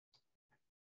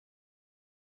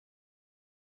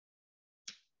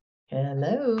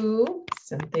Hello,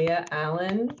 Cynthia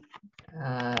Allen.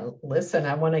 Listen,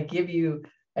 I want to give you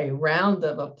a round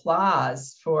of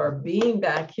applause for being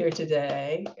back here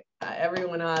today.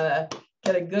 Everyone ought to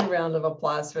get a good round of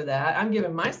applause for that. I'm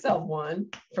giving myself one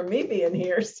for me being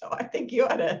here, so I think you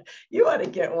ought to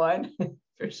get one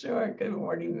for sure. Good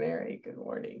morning, Mary. Good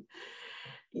morning.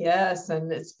 Yes,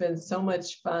 and it's been so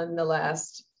much fun the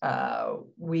last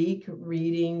week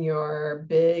reading your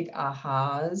big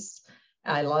ahas.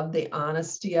 I love the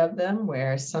honesty of them,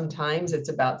 where sometimes it's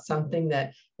about something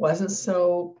that wasn't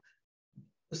so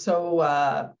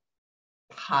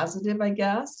positive, I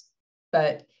guess,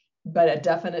 but a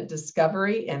definite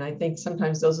discovery. And I think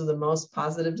sometimes those are the most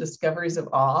positive discoveries of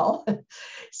all.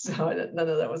 So none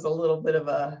of that was a little bit of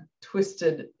a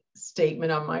twisted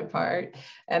statement on my part.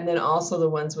 And then also the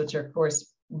ones which are, of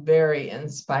course, very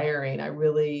inspiring. I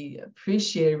really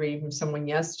appreciated reading from someone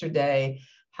yesterday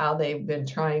how they've been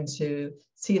trying to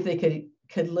see if they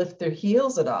could lift their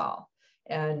heels at all,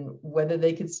 and whether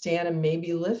they could stand and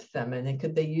maybe lift them, and then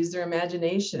could they use their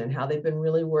imagination, and how they've been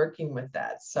really working with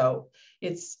that. So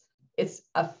it's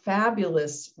a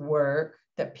fabulous work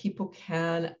that people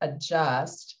can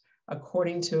adjust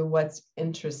according to what's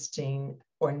interesting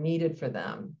or needed for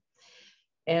them.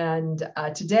 And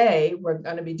today we're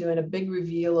going to be doing a big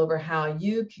reveal over how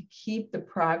you could keep the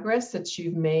progress that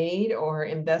you've made or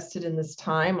invested in this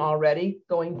time already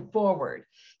going forward,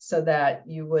 so that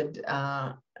you would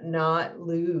not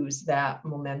lose that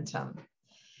momentum.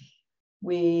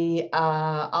 We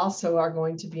also are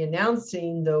going to be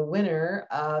announcing the winner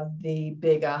of the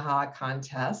Big Aha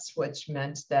contest, which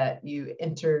meant that you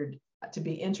entered to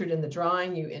be entered in the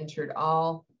drawing. You entered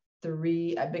all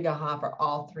three, a Big Aha for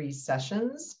all three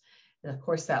sessions. And of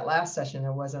course, that last session,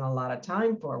 there wasn't a lot of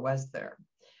time for, was there?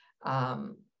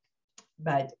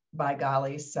 But by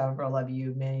golly, several of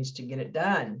you managed to get it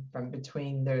done from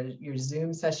between your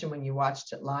Zoom session when you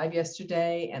watched it live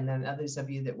yesterday, and then others of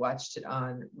you that watched it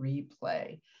on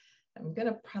replay. I'm going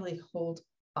to probably hold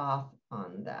off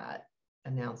on that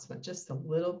announcement just a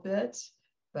little bit,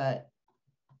 but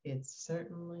it's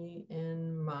certainly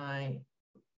in my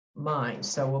mind.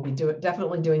 So we'll be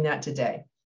definitely doing that today.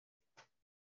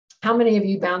 How many of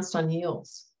you bounced on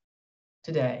heels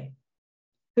today?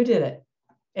 Who did it?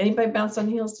 Anybody bounce on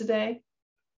heels today?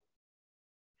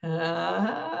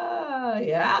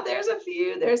 Yeah, there's a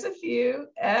few.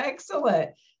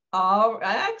 Excellent.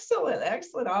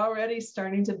 Excellent. Already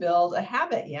starting to build a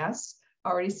habit. Yes,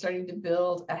 already starting to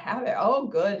build a habit. Oh,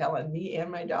 good, Helen. Me and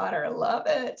my daughter. Love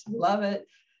it.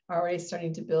 Already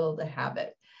starting to build a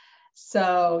habit.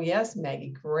 So yes,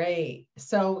 Maggie, great.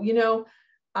 So,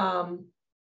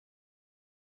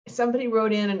 somebody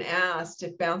wrote in and asked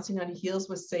if bouncing on heels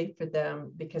was safe for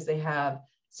them because they have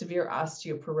severe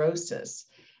osteoporosis.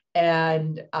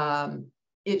 And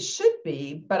it should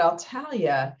be, but I'll tell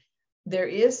you, there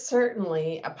is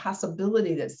certainly a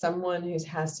possibility that someone who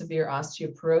has severe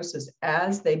osteoporosis,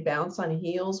 as they bounce on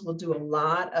heels, will do a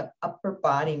lot of upper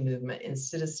body movement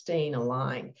instead of staying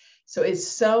aligned. So it's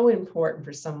so important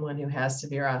for someone who has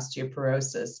severe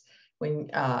osteoporosis, when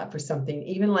for something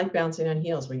even like bouncing on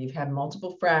heels, where you've had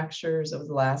multiple fractures over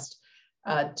the last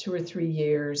 2 or 3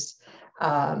 years,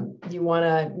 you want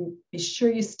to be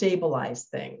sure you stabilize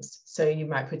things. So you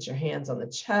might put your hands on the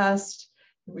chest,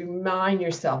 remind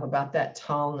yourself about that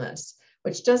tallness,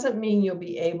 which doesn't mean you'll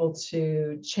be able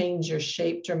to change your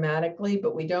shape dramatically,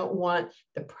 but we don't want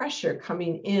the pressure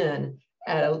coming in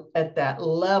at that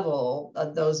level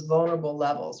of those vulnerable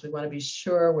levels. We want to be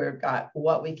sure we've got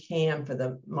what we can for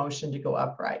the motion to go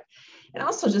upright. And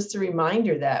also just a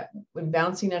reminder that when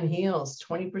bouncing on heels,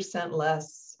 20%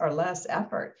 less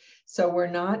effort. So we're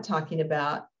not talking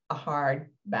about a hard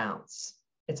bounce.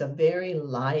 It's a very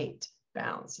light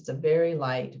bounce. It's a very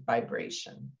light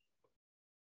vibration.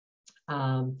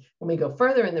 When we go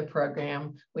further in the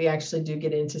program, we actually do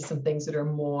get into some things that are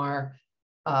more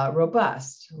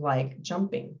robust, like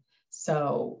jumping,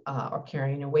 so or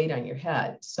carrying a weight on your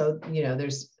head. So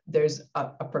there's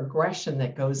a progression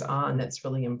that goes on that's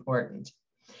really important.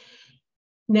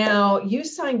 Now, you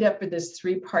signed up for this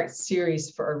 3-part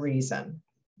series for a reason.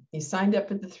 You signed up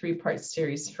for the 3-part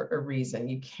series for a reason.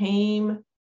 You came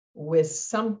with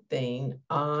something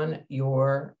on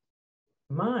your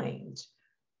mind.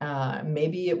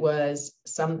 Maybe it was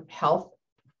some health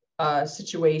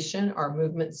situation or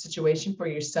movement situation for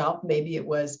yourself. Maybe it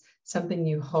was something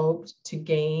you hoped to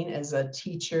gain as a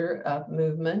teacher of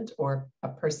movement or a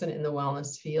person in the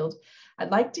wellness field. I'd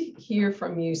like to hear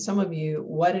from you, some of you,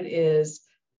 what it is,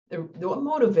 what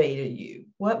motivated you?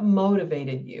 What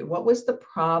motivated you? What was the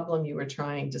problem you were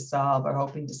trying to solve or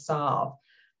hoping to solve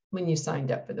when you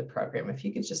signed up for the program. If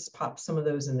you could just pop some of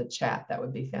those in the chat, that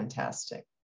would be fantastic.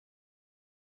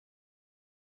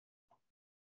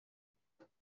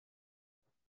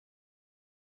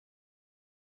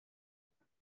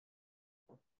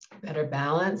 Better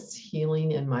balance,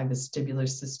 healing in my vestibular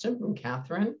system from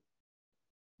Catherine.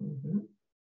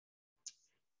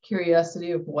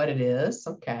 Curiosity of what it is.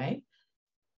 Okay.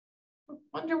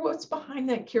 Wonder what's behind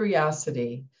that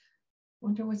curiosity.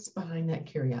 Wonder what's behind that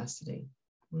curiosity.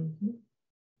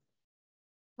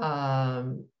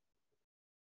 Helen,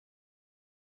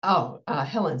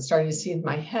 starting to see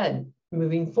my head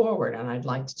moving forward, and I'd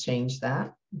like to change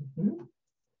that.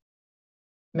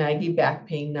 Maggie, back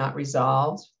pain not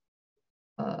resolved.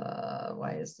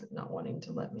 Why is it not wanting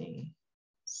to let me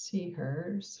see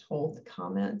hers? Hold the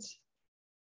comment.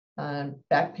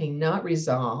 Back pain not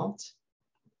resolved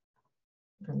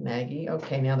from Maggie.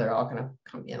 Okay, now they're all going to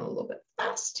come in a little bit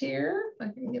fast here. If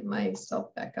I can get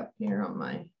myself back up here on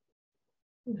my,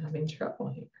 I'm having trouble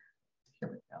here. Here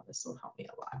we go. This will help me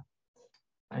a lot.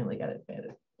 Finally got it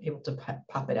able to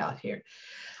pop it out here.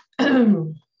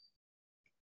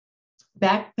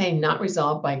 Back pain not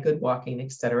resolved by good walking,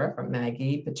 etc. from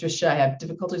Maggie. Patricia, I have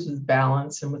difficulties with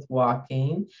balance and with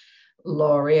walking.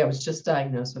 Lori, I was just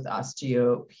diagnosed with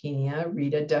osteopenia.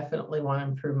 Rita, definitely want to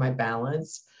improve my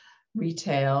balance.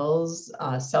 Retails,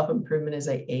 self-improvement as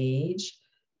I age.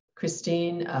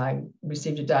 Christine,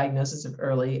 received a diagnosis of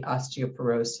early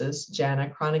osteoporosis.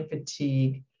 Jana, chronic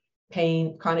fatigue,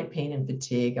 chronic pain and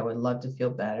fatigue. I would love to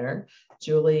feel better.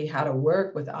 Julie, how to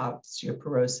work with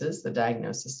osteoporosis, the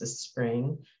diagnosis this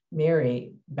spring.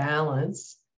 Mary,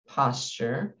 balance,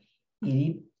 posture.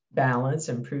 Edie, balance,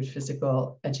 improved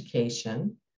physical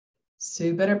education.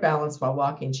 Sue, better balance while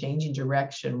walking, changing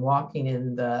direction, walking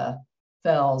in the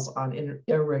fells on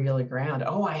irregular ground.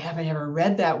 Oh, I haven't ever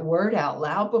read that word out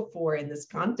loud before in this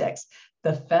context.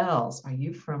 The fells. Are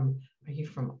you from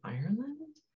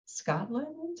Ireland?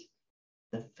 Scotland?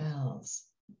 The fells.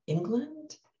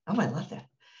 England? Oh, I love that.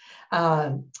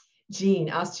 Jean,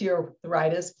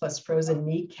 osteoarthritis plus frozen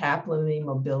kneecap, limiting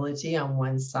mobility on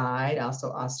one side,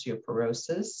 also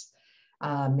osteoporosis.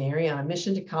 Mary, on a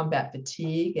mission to combat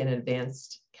fatigue and I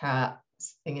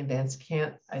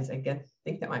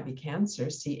think that might be cancer,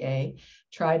 CA.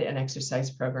 Tried an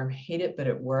exercise program, hate it, but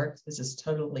it worked. This is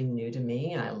totally new to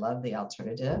me, and I love the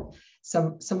alternative.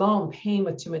 Simone, pain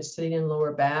with too much sitting in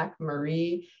lower back.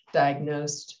 Marie,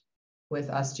 diagnosed with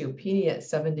osteopenia at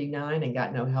 79 and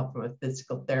got no help from a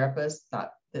physical therapist.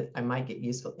 Thought that I might get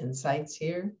useful insights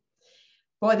here.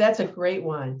 Boy, that's a great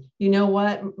one. You know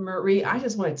what, Marie, I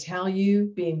just want to tell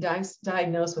you, being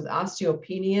diagnosed with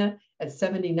osteopenia at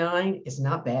 79 is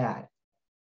not bad.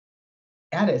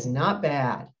 That is not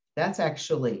bad. That's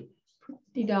actually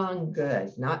pretty darn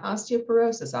good. Not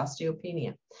osteoporosis,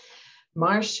 osteopenia.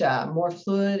 Marcia, more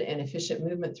fluid and efficient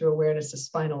movement through awareness of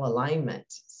spinal alignment.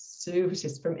 Sue,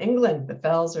 she's from England. The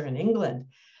fells are in England.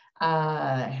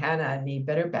 Hannah, need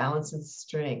better balance and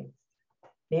strength.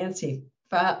 Nancy,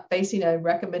 facing a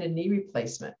recommended knee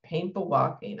replacement, painful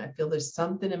walking. I feel there's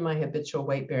something in my habitual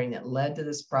weight bearing that led to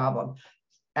this problem.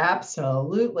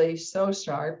 Absolutely, so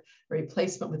sharp. A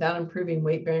replacement without improving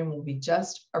weight bearing will be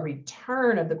just a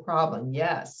return of the problem.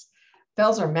 Yes.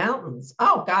 Fells are mountains.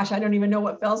 Oh gosh, I don't even know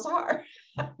what fells are.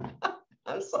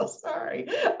 I'm so sorry.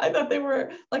 I thought they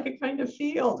were like a kind of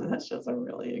field. That's just, I'm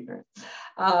really ignorant.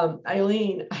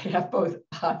 Eileen, I have both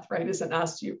arthritis and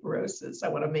osteoporosis. I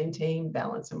want to maintain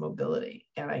balance and mobility,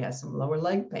 and I have some lower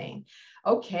leg pain.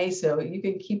 Okay, so you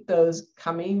can keep those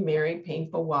coming. Mary,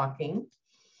 painful walking.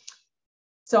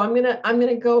 So I'm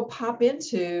gonna go pop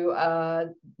into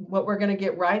what we're gonna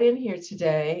get right in here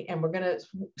today, and we're gonna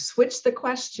switch the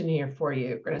question here for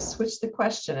you. We're gonna switch the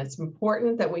question. It's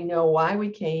important that we know why we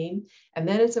came, and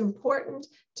then it's important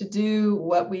to do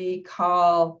what we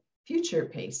call future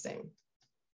pacing.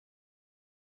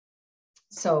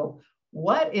 So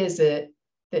what is it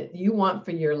that you want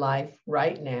for your life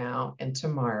right now and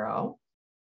tomorrow?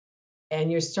 And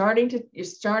you're starting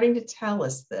to tell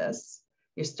us this.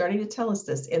 You're starting to tell us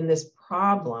this in this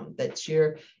problem that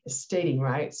you're stating,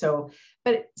 right? So,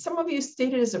 but some of you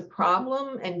state it as a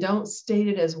problem and don't state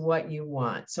it as what you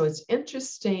want. So it's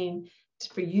interesting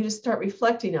for you to start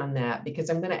reflecting on that, because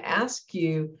I'm going to ask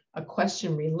you a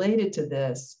question related to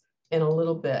this in a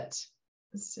little bit.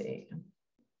 Let's see.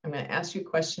 I'm going to ask you a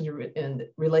question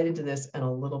related to this in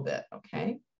a little bit,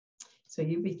 okay? So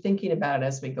you be thinking about it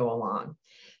as we go along.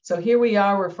 So here we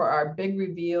are, we're for our big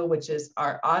reveal, which is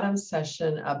our autumn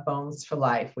session of Bones for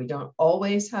Life. We don't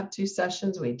always have 2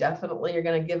 sessions. We definitely are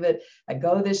going to give it a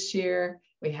go this year.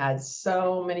 We had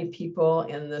so many people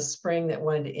in the spring that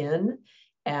wanted in,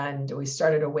 and we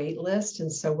started a wait list.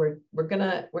 And so we're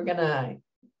gonna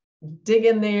dig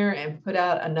in there and put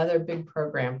out another big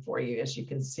program for you, as you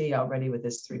can see already with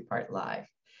this 3-part live.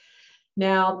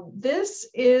 Now, this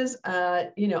is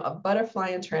a butterfly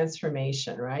in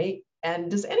transformation, right?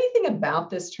 And does anything about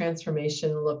this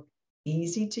transformation look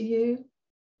easy to you?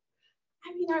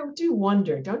 I mean, I do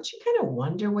wonder, don't you kind of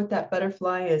wonder what that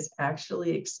butterfly is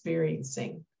actually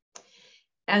experiencing?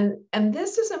 And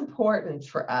this is important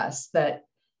for us, that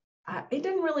it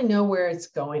didn't really know where it's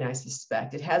going, I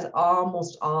suspect. It has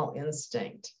almost all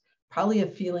instinct, probably a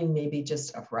feeling maybe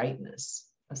just of rightness,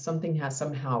 of something has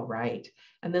somehow right.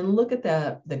 And then look at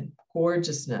the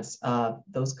gorgeousness of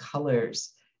those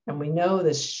colors. And we know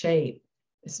this shape,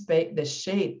 this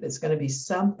shape is going to be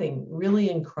something really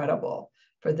incredible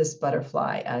for this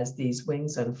butterfly as these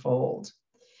wings unfold.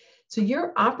 So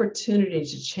your opportunity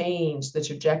to change the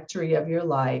trajectory of your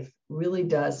life really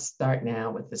does start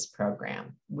now with this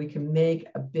program. We can make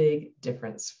a big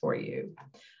difference for you.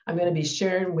 I'm going to be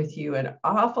sharing with you an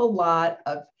awful lot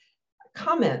of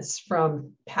comments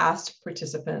from past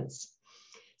participants.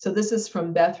 So this is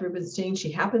from Beth Rubenstein.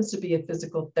 She happens to be a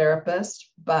physical therapist,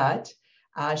 but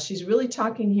she's really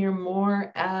talking here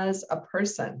more as a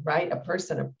person, right? A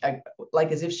person,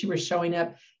 like as if she were showing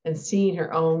up and seeing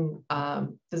her own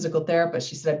physical therapist.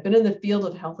 She said, I've been in the field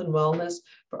of health and wellness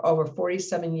for over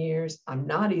 47 years. I'm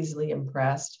not easily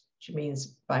impressed. She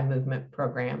means by movement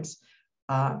programs.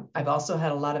 I've also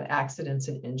had a lot of accidents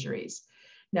and injuries.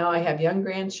 Now I have young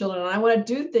grandchildren and I want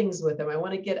to do things with them. I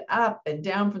want to get up and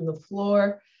down from the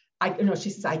floor. She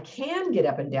says, I can get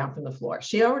up and down from the floor.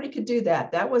 She already could do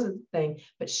that. That wasn't the thing,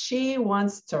 but she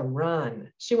wants to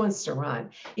run. She wants to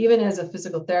run. Even as a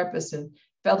physical therapist and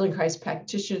Feldenkrais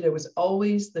practitioner, there was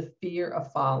always the fear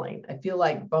of falling. I feel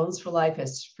like Bones for Life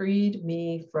has freed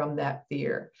me from that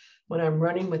fear. When I'm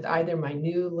running with either my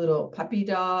new little puppy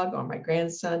dog or my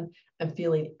grandson, I'm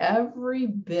feeling every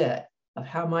bit of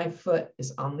how my foot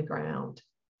is on the ground.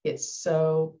 It's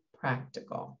so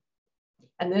practical.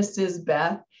 And this is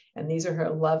Beth, and these are her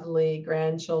lovely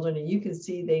grandchildren. And you can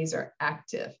see these are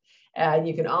active. And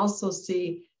you can also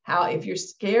see how if you're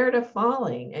scared of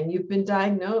falling and you've been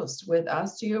diagnosed with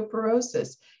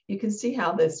osteoporosis, you can see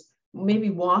how this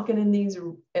maybe walking in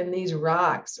these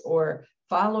rocks or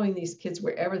following these kids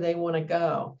wherever they want to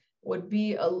go would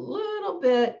be a little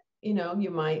bit,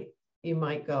 you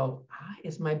might go,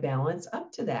 is my balance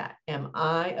up to that? Am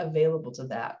I available to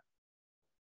that?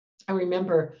 I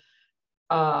remember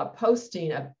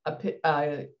posting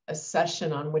a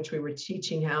session on which we were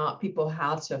teaching people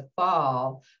how to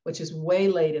fall, which is way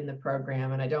late in the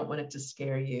program, and I don't want it to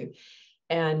scare you.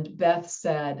 And Beth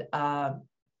said,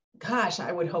 gosh,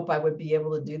 I would hope I would be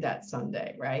able to do that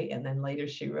someday, right? And then later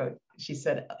she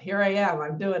said, here I am,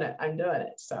 I'm doing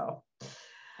it. So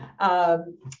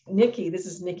Nikki, this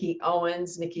is Nikki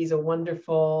Owens. Nikki's a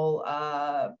wonderful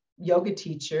yoga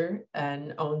teacher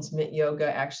and owns Mint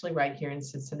Yoga, actually right here in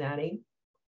Cincinnati.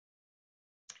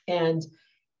 And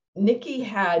Nikki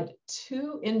had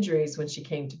 2 injuries when she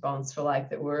came to Bones for Life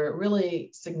that were really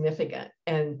significant.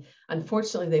 And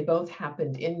unfortunately, they both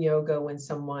happened in yoga when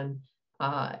someone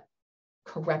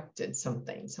corrected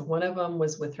something. So one of them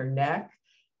was with her neck,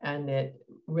 and it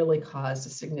really caused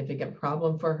a significant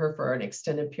problem for her for an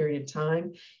extended period of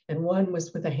time. And one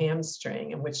was with a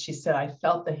hamstring, in which she said, I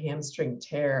felt the hamstring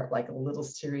tear like a little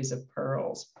series of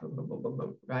pearls, boom, boom, boom, boom,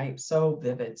 boom, right? So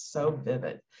vivid, so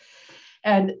vivid.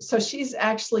 And so she's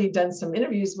actually done some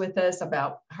interviews with us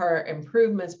about her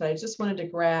improvements, but I just wanted to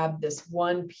grab this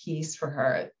one piece for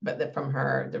her, but that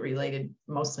related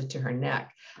mostly to her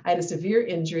neck. I had a severe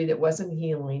injury that wasn't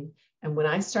healing. And when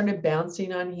I started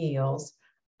bouncing on heels,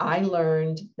 I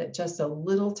learned that just a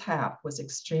little tap was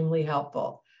extremely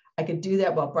helpful. I could do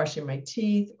that while brushing my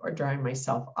teeth or drying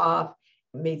myself off.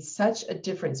 It made such a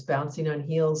difference bouncing on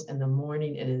heels in the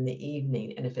morning and in the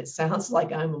evening. And if it sounds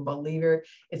like I'm a believer,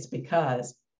 it's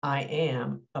because I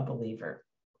am a believer.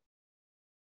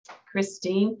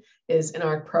 Christine is in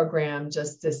our program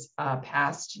just this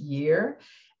past year.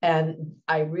 And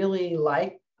I really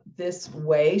like this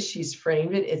way she's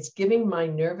framed it. It's giving my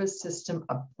nervous system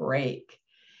a break.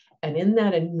 And in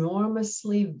that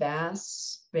enormously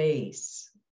vast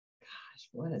space, gosh,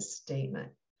 what a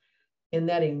statement. In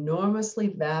that enormously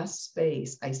vast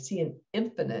space, I see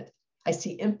infinite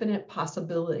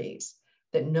possibilities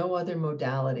that no other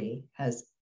modality has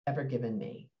ever given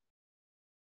me.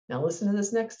 Now listen to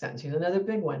this next sentence. Here's another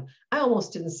big one. I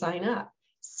almost didn't sign up,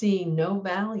 seeing no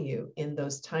value in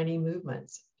those tiny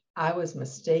movements. I was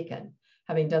mistaken.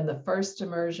 Having done the first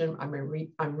immersion, I'm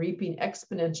reaping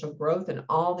exponential growth in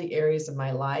all the areas of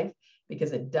my life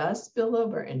because it does spill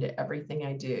over into everything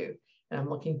I do. And I'm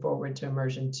looking forward to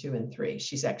immersion 2 and 3.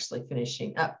 She's actually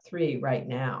finishing up 3 right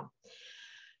now.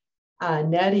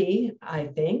 Nettie, I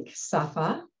think,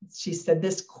 Safa, she said,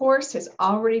 this course has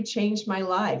already changed my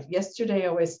life. Yesterday,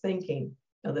 I was thinking,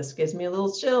 now this gives me a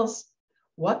little chills.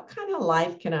 What kind of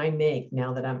life can I make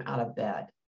now that I'm out of bed?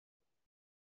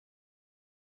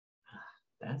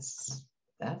 That's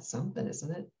something,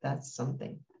 isn't it? That's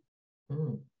something.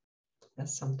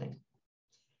 That's something.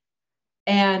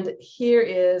 And here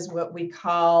is what we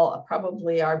call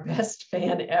probably our best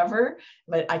fan ever,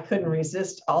 but I couldn't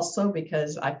resist also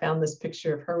because I found this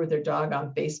picture of her with her dog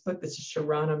on Facebook. This is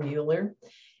Sharana Mueller.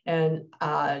 And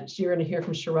you're going to hear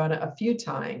from Sharana a few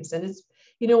times. And it's,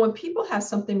 you know, when people have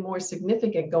something more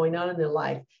significant going on in their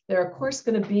life, they're of course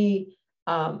going to be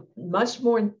much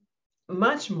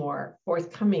more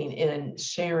forthcoming in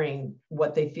sharing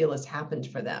what they feel has happened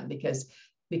for them because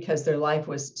their life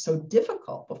was so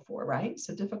difficult before, right?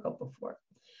 So difficult before.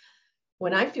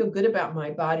 When I feel good about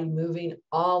my body moving,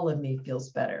 all of me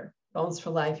feels better. Bones for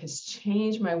Life has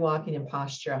changed my walking and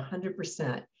posture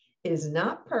 100%. It is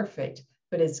not perfect,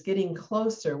 but it's getting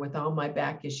closer with all my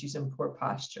back issues and poor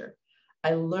posture.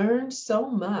 I learned so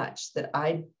much that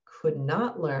I could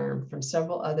not learn from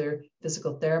several other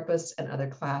physical therapists and other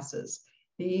classes.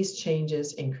 These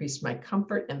changes increased my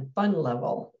comfort and fun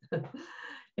level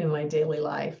in my daily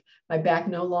life. My back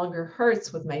no longer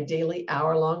hurts with my daily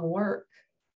hour-long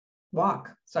walk.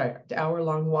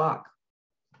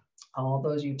 All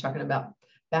those of you talking about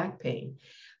back pain.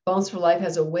 Bones for Life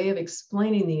has a way of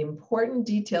explaining the important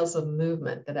details of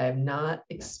movement that I have not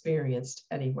experienced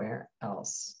anywhere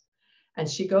else. And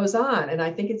she goes on, and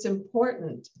I think it's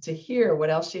important to hear what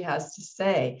else she has to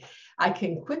say. I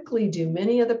can quickly do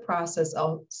many of the processes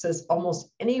almost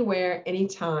anywhere,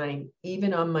 anytime,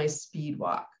 even on my speed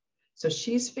walk. So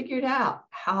she's figured out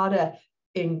how to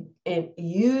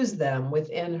use them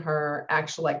within her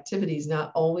actual activities,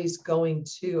 not always going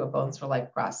to a Bones for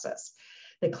Life process.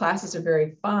 The classes are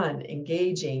very fun,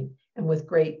 engaging, and with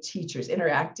great teachers,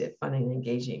 interactive, fun, and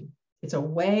engaging. It's a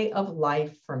way of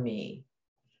life for me.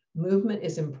 Movement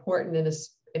is important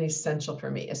and essential for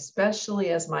me, especially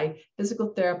as my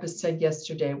physical therapist said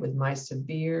yesterday with my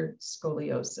severe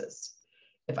scoliosis.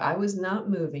 If I was not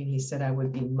moving, he said, I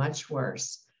would be much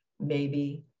worse,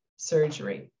 maybe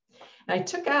surgery. And I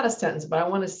took out a sentence, but I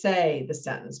want to say the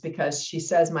sentence because she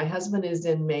says, my husband is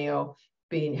in Mayo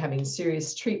having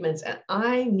serious treatments, and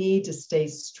I need to stay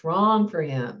strong for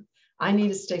him. I need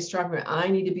to stay strong for him. I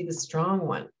need to be the strong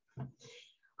one.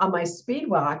 On my speed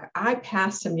walk, I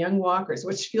passed some young walkers,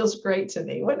 which feels great to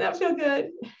me. Wouldn't that feel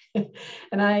good?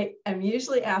 And I am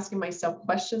usually asking myself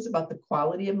questions about the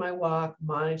quality of my walk,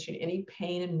 monitoring any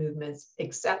pain and movements,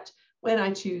 except when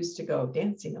I choose to go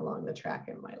dancing along the track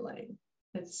in my lane.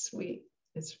 It's sweet.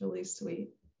 It's really sweet.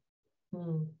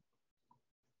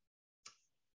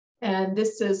 And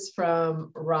this is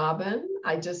from Robin.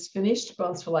 I just finished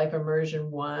Bones for Life Immersion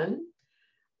 1.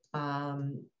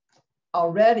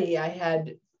 Already I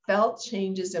had felt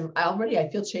changes, and I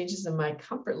feel changes in my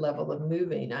comfort level of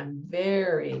moving. I'm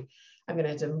going to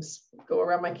have to go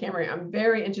around my camera. I'm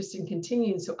very interested in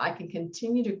continuing so I can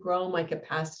continue to grow my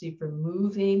capacity for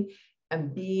moving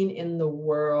and being in the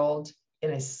world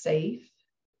in a safe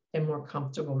and more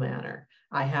comfortable manner.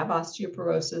 I have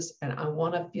osteoporosis and I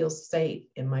want to feel safe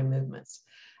in my movements.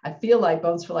 I feel like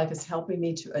Bones for Life is helping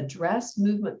me to address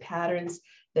movement patterns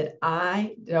that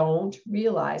I don't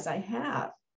realize I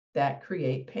have that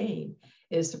create pain.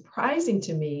 It is surprising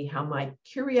to me how my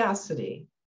curiosity,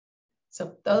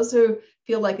 so those who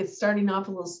feel like it's starting off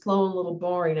a little slow and a little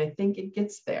boring, I think it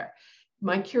gets there.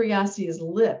 My curiosity is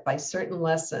lit by certain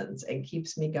lessons and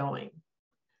keeps me going.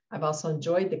 I've also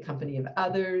enjoyed the company of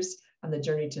others on the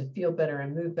journey to feel better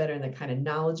and move better in the kind of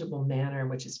knowledgeable manner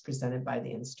which is presented by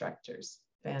the instructors.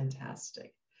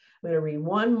 Fantastic. I'm going to read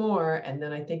one more, and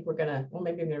then I think we're going to, well,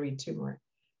 maybe I'm going to read 2 more.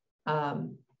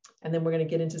 And then we're going to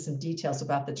get into some details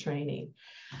about the training.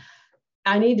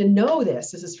 I need to know this.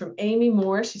 This is from Amy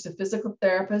Moore. She's a physical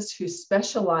therapist who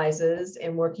specializes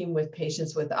in working with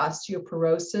patients with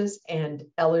osteoporosis and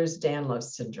Ehlers-Danlos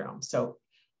syndrome. So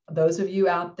those of you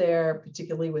out there,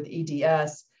 particularly with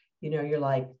EDS, you know, you're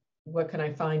like, what can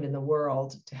I find in the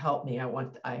world to help me?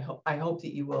 I hope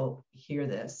that you will hear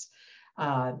this.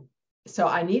 So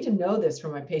I need to know this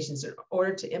from my patients in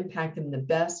order to impact them in the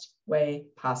best way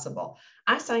possible.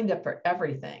 I signed up for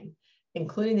everything,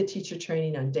 including the teacher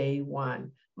training on day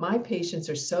 1. My patients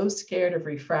are so scared of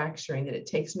refracturing that it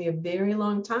takes me a very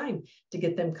long time to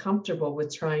get them comfortable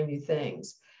with trying new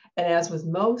things. And as with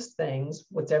most things,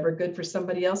 what's ever good for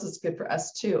somebody else is good for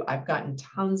us too. I've gotten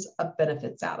tons of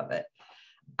benefits out of it.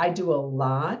 I do a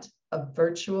lot of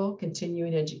virtual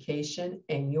continuing education,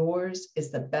 and yours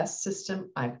is the best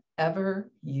system I've ever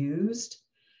used.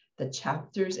 The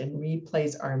chapters and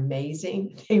replays are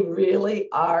amazing. They really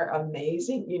are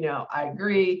amazing. You know, I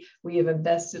agree. We have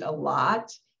invested a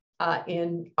lot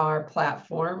in our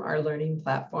platform, our learning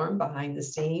platform behind the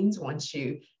scenes. Once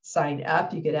you sign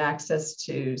up, you get access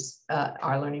to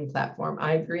our learning platform.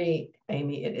 I agree,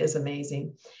 Amy, it is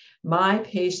amazing. My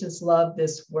patients love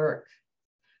this work.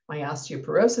 My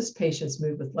osteoporosis patients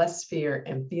move with less fear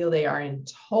and feel they are in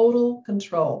total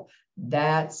control.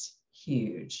 That's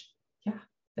huge. Yeah,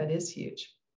 that is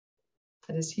huge.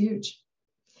 That is huge.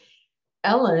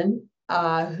 Ellen,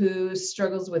 who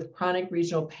struggles with chronic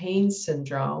regional pain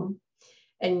syndrome,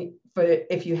 and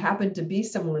if you happen to be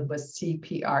someone with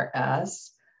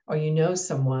CPRS, or you know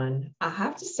someone, I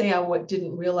have to say I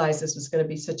didn't realize this was going to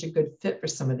be such a good fit for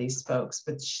some of these folks,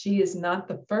 but she is not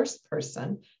the first person.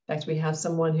 In fact, we have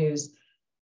someone who's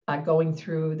going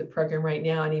through the program right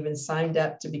now and even signed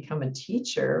up to become a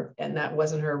teacher, and that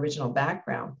wasn't her original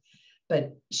background,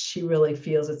 but she really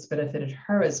feels it's benefited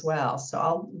her as well. So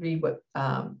I'll read what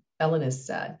Ellen has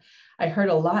said. I heard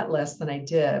a lot less than I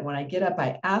did. When I get up,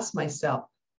 I ask myself,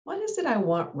 what is it I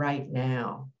want right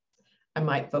now? I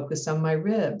might focus on my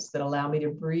ribs that allow me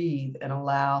to breathe and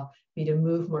allow me to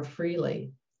move more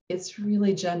freely. It's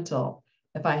really gentle.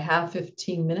 If I have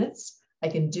 15 minutes, I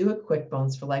can do a quick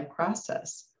Bones for Life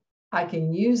process. I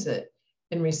can use it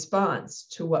in response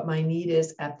to what my need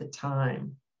is at the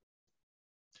time.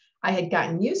 I had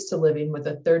gotten used to living with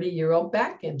a 30-year-old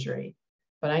back injury,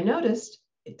 but I noticed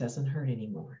it doesn't hurt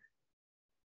anymore.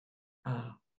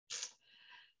 Oh.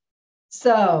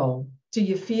 So, do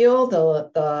you feel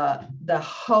the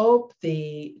hope,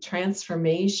 the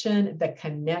transformation, the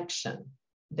connection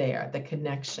there, the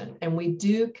connection? And we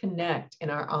do connect in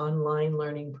our online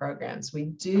learning programs. We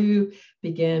do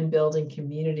begin building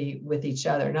community with each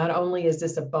other. Not only is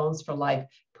this a Bones for Life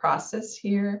process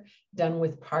here, done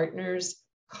with partners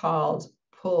called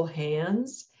Pull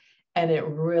Hands, and it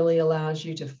really allows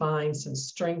you to find some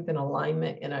strength and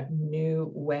alignment in a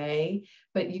new way.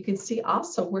 But you can see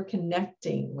also we're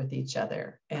connecting with each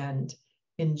other and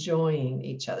enjoying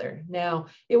each other. Now,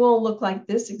 it won't look like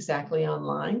this exactly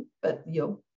online, but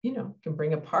you can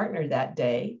bring a partner that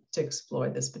day to explore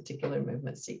this particular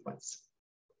movement sequence.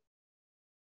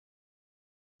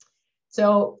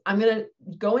 So I'm going to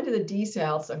go into the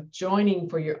details of joining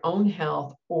for your own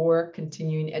health or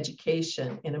continuing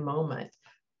education in a moment.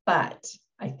 But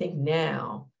I think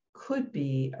now could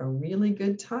be a really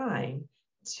good time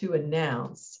to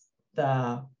announce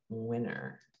the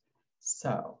winner.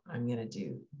 So I'm going to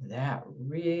do that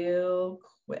real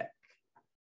quick.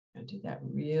 I'm going to do that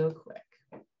real quick.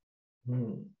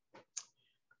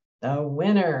 The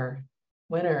winner.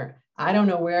 I don't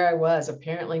know where I was.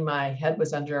 Apparently my head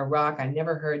was under a rock. I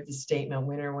never heard the statement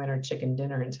winner, winner, chicken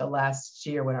dinner until last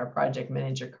year when our project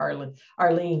manager,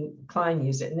 Arlene Klein,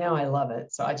 used it. Now I love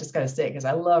it. So I just got to say it because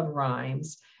I love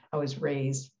rhymes. I was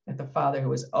raised with a father who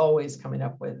was always coming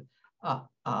up with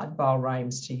oddball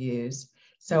rhymes to use.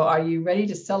 So are you ready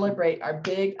to celebrate our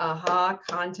big AHA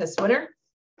contest winner?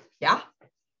 Yeah?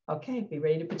 Okay, be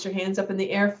ready to put your hands up in the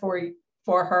air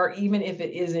for her, even if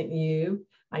it isn't you.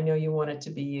 I know you want it to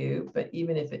be you, but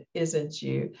even if it isn't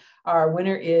you, our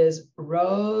winner is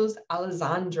Rose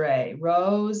Alessandre.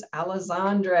 Rose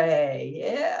Alessandre.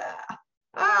 Yeah.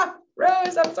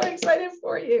 Rose, I'm so excited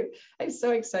for you. I'm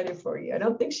so excited for you. I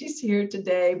don't think she's here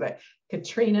today, but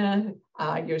Katrina,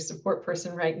 your support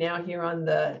person right now here on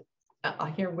the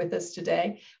here with us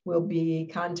today, will be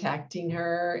contacting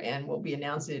her and we'll be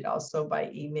announcing it also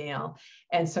by email.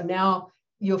 And so now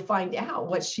you'll find out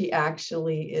what she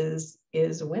actually is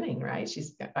winning, right?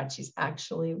 She's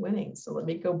actually winning. So let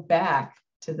me go back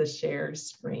to the share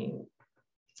screen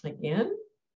again.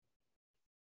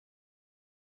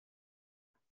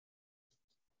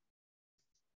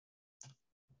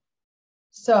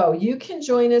 So you can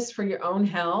join us for your own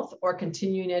health or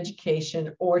continuing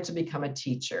education or to become a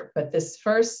teacher. But these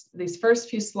first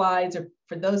few slides are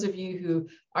for those of you who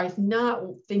are not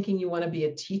thinking you want to be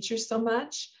a teacher so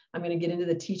much. I'm going to get into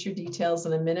the teacher details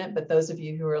in a minute, but those of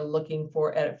you who are looking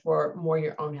for more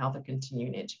your own health or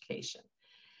continuing education.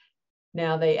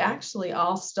 Now they actually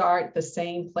all start the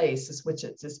same place, which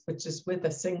is with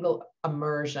a single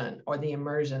immersion or the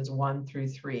immersions 1 through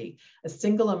 3. A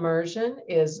single immersion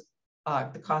is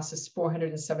the cost is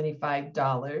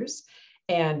 $475,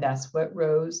 and that's what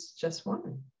Rose just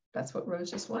won. That's what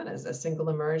Rose just won, as a single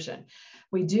immersion.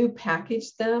 We do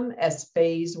package them as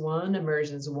phase 1,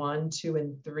 immersions 1, 2,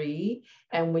 and 3.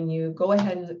 And when you go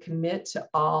ahead and commit to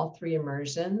all 3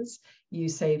 immersions, you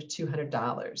save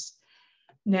 $200.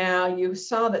 Now, you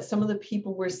saw that some of the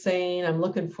people were saying, I'm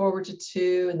looking forward to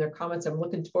 2, in their comments, I'm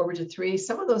looking forward to 3.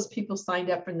 Some of those people signed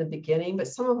up from the beginning, but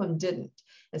some of them didn't.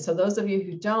 And so those of you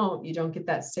who don't, you don't get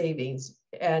that savings.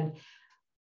 And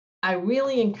I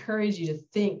really encourage you to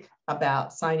think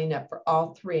about signing up for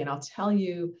all 3. And I'll tell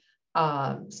you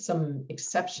some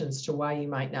exceptions to why you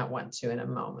might not want to in a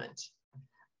moment.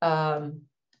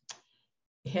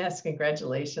 Yes,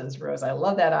 congratulations, Rose. I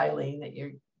love that, Eileen, that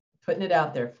you're putting it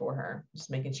out there for her.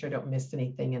 Just making sure I don't miss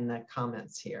anything in the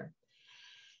comments here.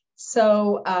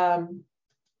 So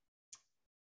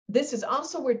this is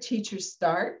also where teachers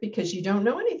start, because you don't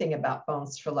know anything about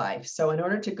Bones for Life. So in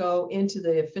order to go into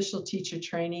the official teacher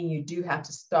training, you do have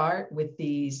to start with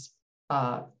these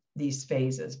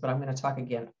phases, but I'm going to talk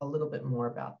again a little bit more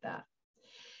about that.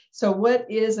 So what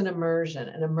is an immersion?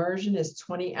 An immersion is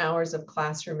 20 hours of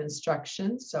classroom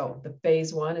instruction. So the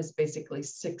phase 1 is basically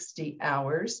 60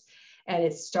 hours, and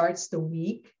it starts the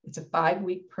week. It's a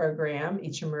 5-week program.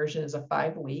 Each immersion is a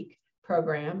 5-week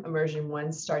program. Immersion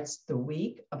 1 starts the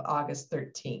week of August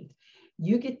 13th.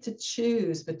 You get to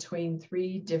choose between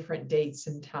 3 different dates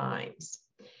and times.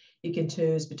 You can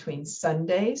choose between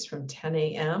Sundays from 10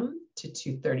 a.m. to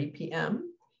 2:30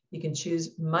 p.m. You can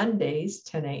choose Mondays,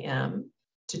 10 a.m.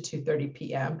 to 2:30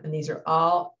 p.m. And these are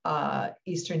all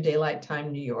Eastern Daylight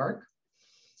Time, New York.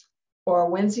 Or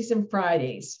Wednesdays and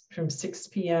Fridays from 6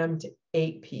 p.m. to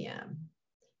 8 p.m.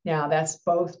 Now that's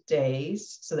both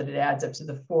days, so that it adds up to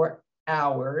the 4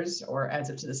 hours, or adds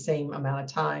up to the same amount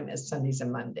of time as Sundays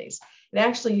and Mondays. It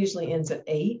actually usually ends at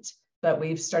 8, but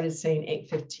we've started saying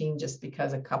 8:15 just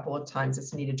because a couple of times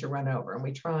it's needed to run over, and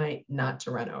we try not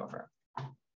to run over.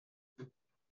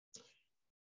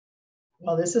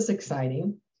 Well, this is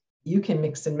exciting. You can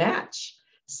mix and match.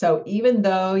 So even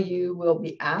though you will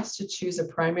be asked to choose a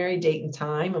primary date and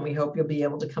time, and we hope you'll be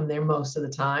able to come there most of the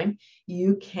time,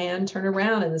 you can turn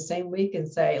around in the same week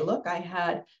and say, look, I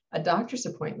had a doctor's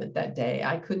appointment that day.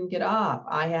 I couldn't get off.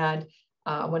 I had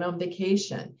went on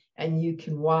vacation, and you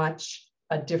can watch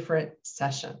a different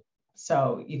session.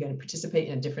 So you're going to participate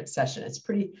in a different session. It's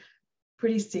pretty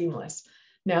seamless.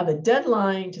 Now, the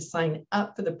deadline to sign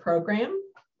up for the program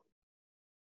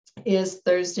is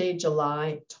Thursday,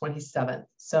 July 27th.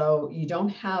 So you don't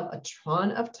have a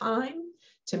ton of time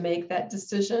to make that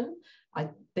decision. I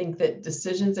think that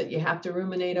decisions that you have to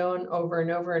ruminate on over and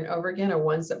over and over again are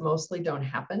ones that mostly don't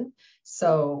happen.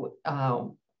 So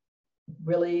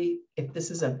really, if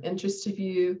this is of interest to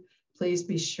you, please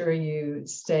be sure you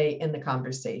stay in the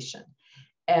conversation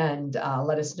and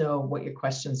let us know what your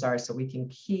questions are, so we can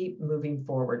keep moving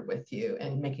forward with you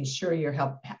and making sure you're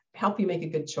help you make a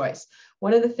good choice.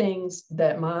 One of the things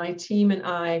that my team and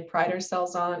I pride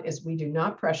ourselves on is we do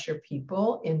not pressure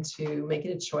people into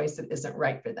making a choice that isn't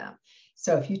right for them.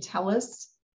 So if you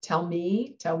tell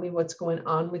me what's going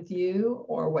on with you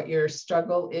or what your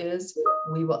struggle is,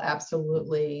 we will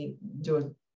absolutely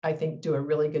do a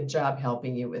really good job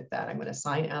helping you with that. I'm going to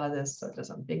sign out of this so it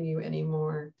doesn't ping you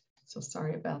anymore. So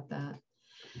sorry about that.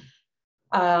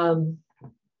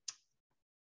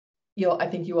 I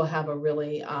think you will have a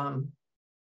really,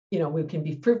 we can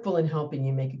be fruitful in helping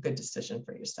you make a good decision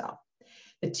for yourself.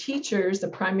 The teachers, the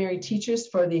primary teachers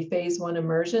for the phase 1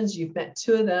 immersions, you've met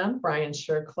 2 of them. Brian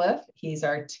Shercliffe, he's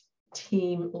our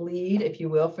team lead, if you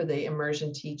will, for the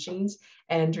immersion teachings.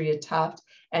 Andrea Tuft,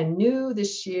 and new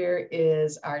this year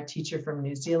is our teacher from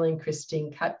New Zealand,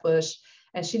 Christine Cutbush.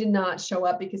 And she did not show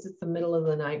up because it's the middle of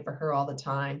the night for her all the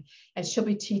time. And she'll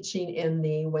be teaching in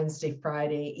the Wednesday,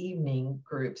 Friday evening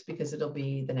groups because it'll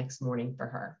be the next morning for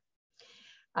her.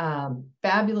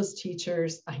 Fabulous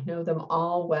teachers. I know them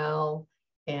all well.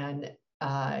 And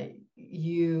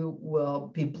you will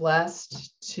be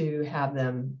blessed to have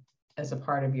them as a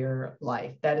part of your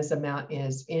life. That amount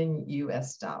is in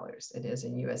US dollars. It is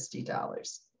in USD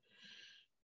dollars.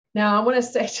 Now, I want to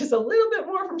say just a little bit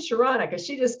more from Sharana, because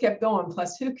she just kept going.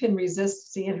 Plus, who can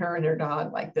resist seeing her and her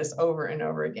dog like this over and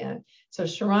over again? So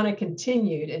Sharana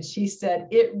continued, and she said,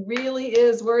 it really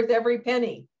is worth every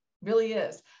penny. Really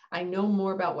is. I know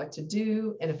more about what to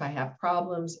do, and if I have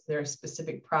problems, there are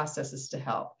specific processes to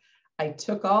help. I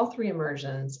took all 3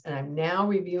 immersions, and I'm now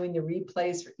reviewing the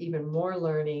replays for even more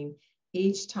learning.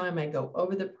 Each time I go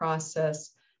over the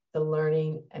process, the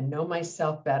learning, and know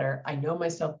myself better. I know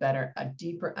myself better, a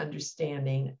deeper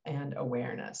understanding and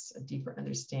awareness,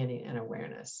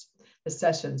 The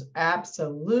sessions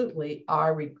absolutely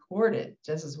are recorded,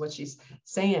 just as what she's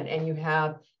saying. And you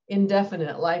have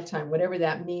indefinite lifetime, whatever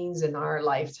that means in our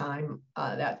lifetime,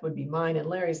 that would be mine and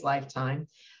Larry's lifetime,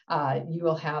 you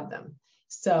will have them.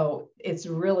 So it's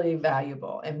really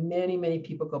valuable. And many, many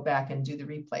people go back and do the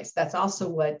replays. That's also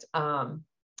what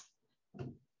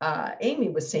Amy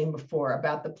was saying before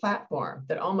about the platform,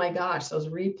 that, oh my gosh, those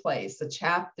replays, the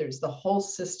chapters, the whole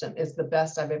system is the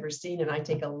best I've ever seen. And I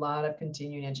take a lot of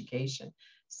continuing education.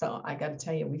 So I got to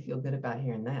tell you, we feel good about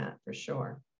hearing that for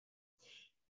sure.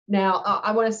 Now,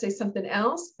 I want to say something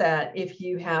else, that if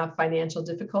you have financial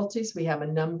difficulties, we have a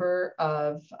number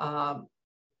of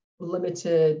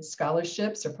limited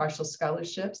scholarships or partial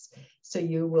scholarships. So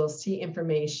you will see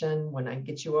information when I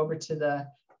get you over to the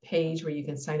page where you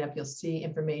can sign up. You'll see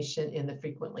information in the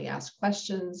frequently asked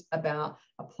questions about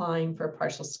applying for a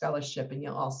partial scholarship. And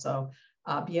you'll also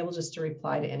be able just to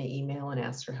reply to any email and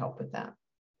ask for help with that.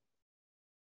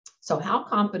 So how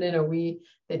confident are we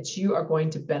that you are going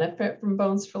to benefit from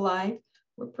Bones for Life?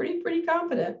 We're pretty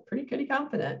confident, pretty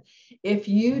confident. If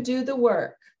you do the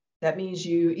work, that means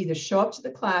you either show up to the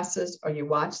classes or you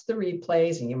watch the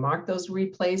replays and you mark those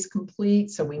replays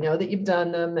complete, so we know that you've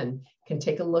done them and can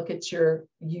take a look at your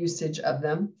usage of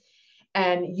them.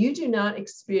 And you do not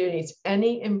experience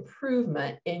any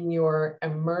improvement in your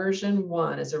immersion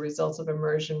 1 as a result of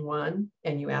immersion 1,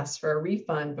 and you ask for a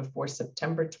refund before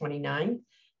September 29th,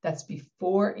 that's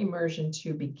before immersion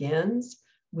 2 begins,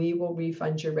 we will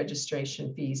refund your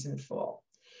registration fees in full.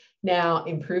 Now,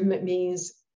 improvement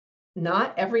means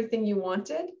not everything you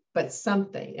wanted, but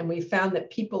something. And we found that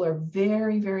people are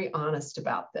very honest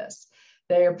about this.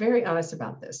 They are very honest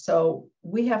about this. So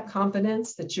we have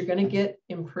confidence that you're going to get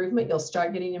improvement. You'll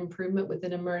start getting improvement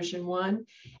within immersion 1.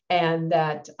 And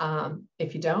that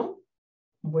if you don't,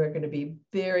 we're going to be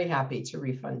very happy to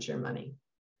refund your money.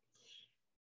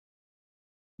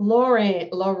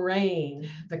 Lorraine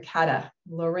Vacetta.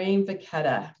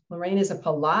 Lorraine is a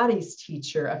Pilates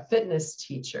teacher, a fitness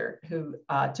teacher who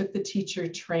took the teacher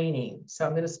training. So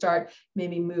I'm going to start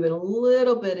maybe moving a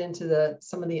little bit into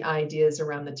some of the ideas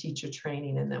around the teacher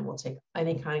training, and then we'll take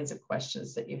any kinds of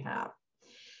questions that you have.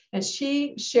 And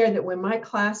she shared that when my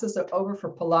classes are over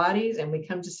for Pilates and we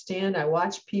come to stand, I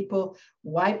watch people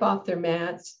wipe off their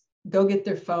mats, go get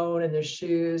their phone and their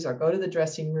shoes, or go to the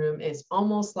dressing room. It's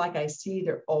almost like I see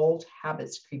their old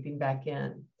habits creeping back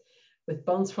in. With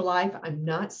Bones for Life, I'm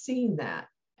not seeing that.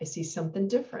 I see something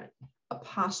different, a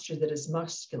posture that is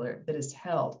muscular, that is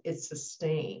held, it's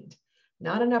sustained,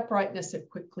 not an uprightness that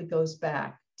quickly goes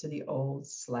back to the old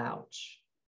slouch.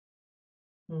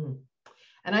 And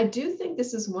I do think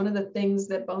this is one of the things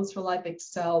that Bones for Life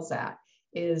excels at,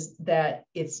 is that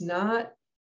it's not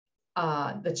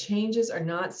the changes are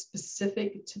not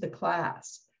specific to the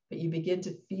class, but you begin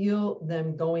to feel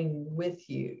them going with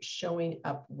you, showing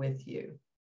up with you.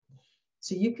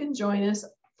 So you can join us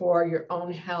for your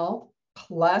own health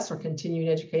plus, or continuing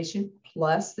education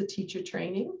plus the teacher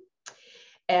training.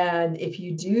 And if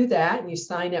you do that and you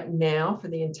sign up now for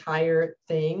the entire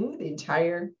thing, the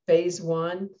entire phase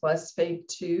 1 plus phase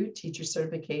 2 teacher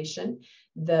certification,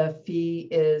 the fee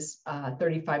is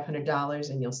 $3,500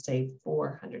 and you'll save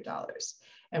 $400.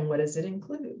 And what does it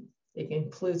include? It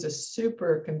includes a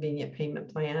super convenient payment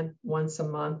plan once a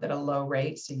month at a low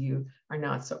rate, so you are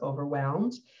not so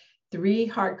overwhelmed. 3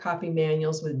 hard copy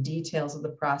manuals with details of the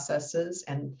processes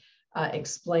and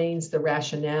explains the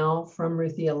rationale from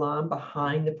Ruthie Alam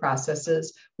behind the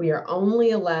processes. We are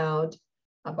only allowed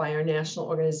by our national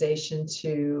organization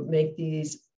to make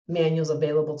these manuals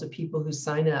available to people who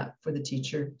sign up for the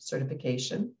teacher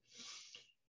certification.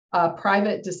 A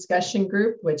private discussion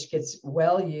group, which gets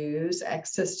well used,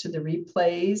 access to the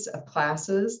replays of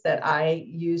classes that I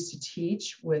use to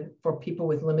teach for people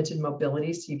with limited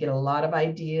mobility. So you get a lot of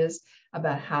ideas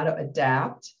about how to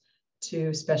adapt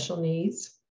to special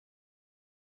needs.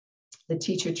 The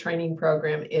teacher training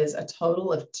program is a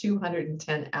total of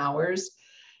 210 hours.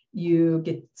 You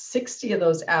get 60 of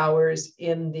those hours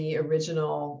in the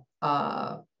original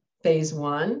phase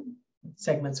 1,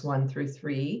 segments 1 through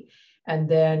 3. And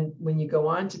then when you go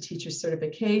on to teacher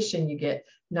certification, you get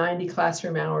 90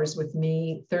 classroom hours with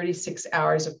me, 36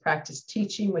 hours of practice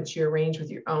teaching, which you arrange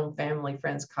with your own family,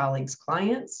 friends, colleagues,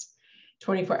 clients,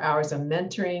 24 hours of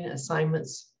mentoring,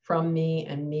 assignments from me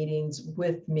and meetings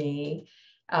with me,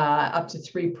 up to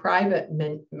 3 private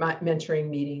mentoring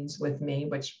meetings with me,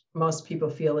 which most people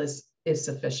feel is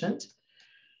sufficient.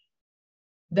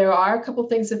 There are a couple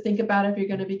things to think about if you're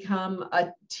going to become a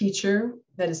teacher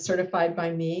that is certified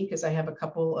by me, because I have a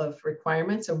couple of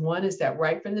requirements. And one is that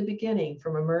right from the beginning,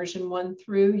 from immersion 1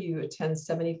 through, you attend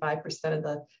 75% of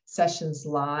the sessions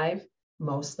live,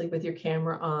 mostly with your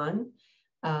camera on,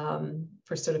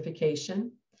 for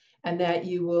certification, and that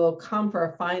you will come for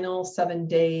a final 7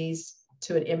 days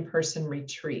to an in-person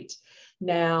retreat.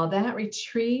 Now that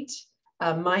retreat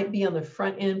might be on the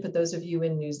front end for those of you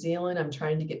in New Zealand. I'm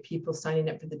trying to get people signing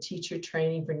up for the teacher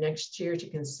training for next year to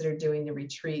consider doing the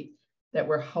retreat that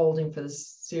we're holding for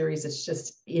this series. It's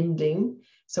just ending.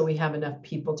 So we have enough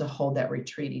people to hold that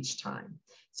retreat each time.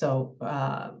 So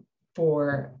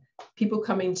for people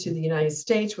coming to the United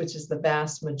States, which is the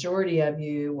vast majority of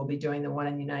you, will be doing the one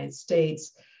in the United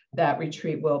States. That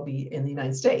retreat will be in the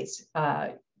United States,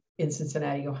 in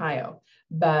Cincinnati, Ohio.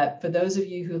 But for those of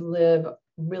you who live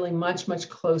really much, much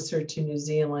closer to New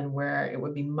Zealand, where it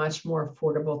would be much more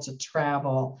affordable to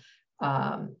travel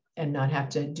and not have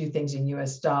to do things in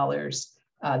US dollars,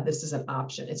 this is an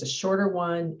option. It's a shorter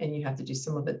one, and you have to do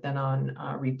some of it then on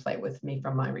replay with me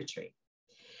from my retreat.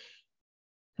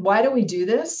 Why do we do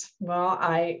this? Well,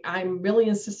 I'm really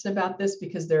insistent about this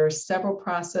because there are several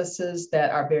processes that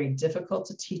are very difficult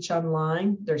to teach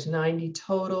online. There's 90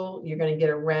 total. You're going to get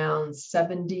around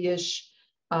 70-ish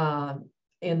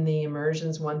in the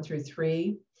immersions 1 through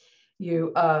 3.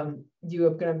 You are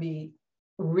going to be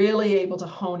really able to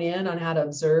hone in on how to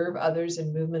observe others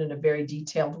in movement in a very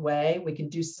detailed way. We can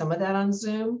do some of that on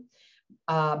Zoom,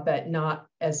 but not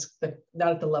at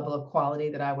the level of quality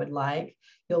that I would like.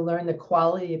 You'll learn the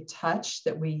quality of touch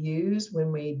that we use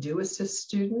when we do assist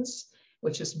students,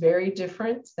 which is very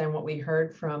different than what we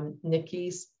heard from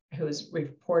Nikki, who's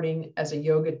reporting as a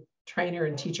yoga trainer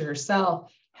and teacher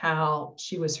herself, how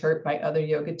she was hurt by other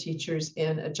yoga teachers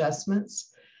in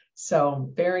adjustments.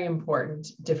 So very important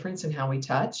difference in how we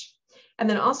touch. And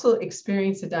then also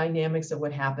experience the dynamics of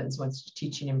what happens once you're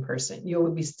teaching in person. You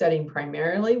will be studying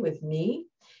primarily with me,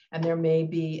 and there may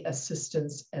be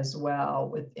assistance as well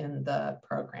within the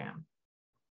program.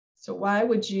 So why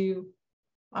would you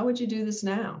do this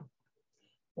now?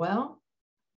 Well,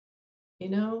 you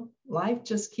know, life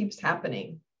just keeps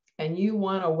happening, and you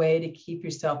want a way to keep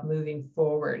yourself moving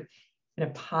forward in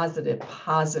a positive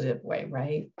way,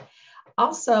 right?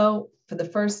 Also, for the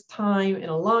first time in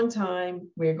a long time,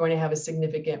 we're going to have a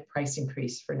significant price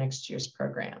increase for next year's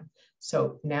program.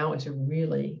 So now is a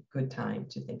really good time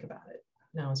to think about it.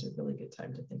 Now is a really good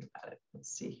time to think about it. Let's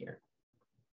see here.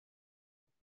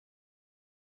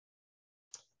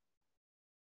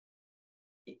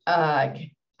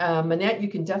 Manette, you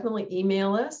can definitely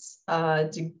email us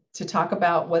to talk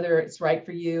about whether it's right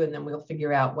for you, and then we'll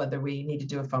figure out whether we need to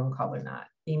do a phone call or not.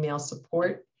 Email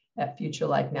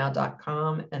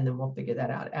support@futurelifenow.com, and then we'll figure that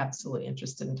out. Absolutely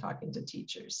interested in talking to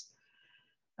teachers.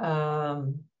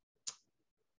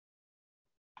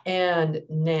 And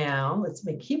now let's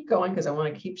keep going because I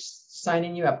want to keep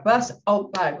signing you up. But,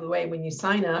 oh, by the way, when you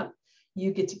sign up,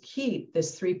 you get to keep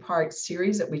this 3-part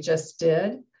series that we just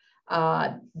did.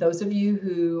 Those of you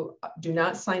who do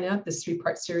not sign up, this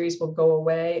 3-part series will go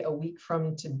away a week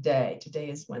from today.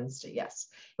 Today is Wednesday, yes.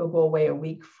 It will go away a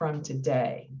week from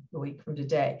today,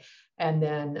 And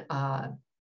then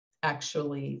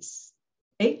actually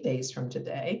 8 days from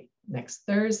today, next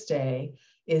Thursday,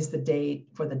 is the date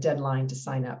for the deadline to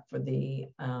sign up for the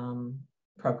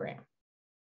program.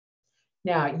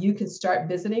 Now, you can start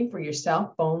visiting for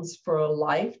yourself,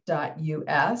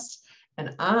 BonesForLife.us.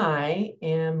 And I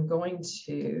am going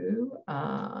to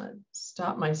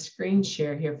stop my screen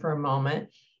share here for a moment.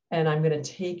 And I'm going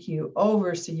to take you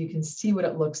over so you can see what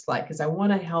it looks like, because I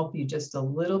want to help you just a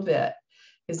little bit,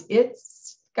 because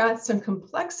it's got some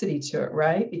complexity to it,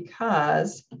 right?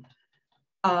 Because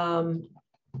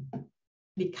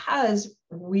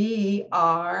we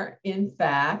are, in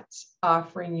fact,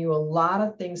 offering you a lot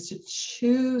of things to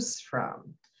choose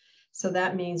from. So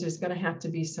that means there's going to have to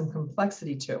be some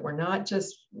complexity to it. We're not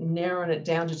just narrowing it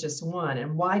down to just one.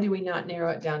 And why do we not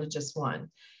narrow it down to just one?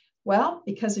 Well,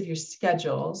 because of your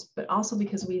schedules, but also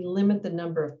because we limit the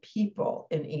number of people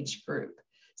in each group.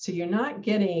 So you're not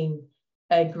getting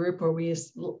a group where we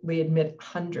admit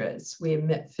hundreds, we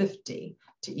admit 50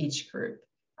 to each group.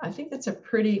 I think that's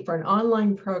for an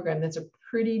online program, that's a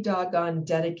pretty doggone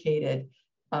dedicated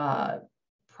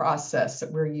process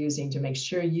that we're using to make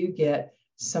sure you get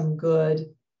some good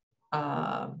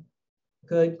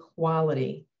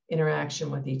quality interaction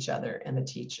with each other and the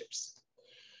teachers.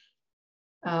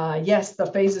 Yes, the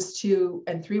phases 2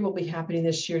 and 3 will be happening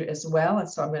this year as well. And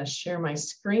so I'm going to share my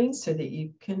screen so that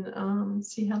you can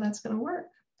see how that's going to work.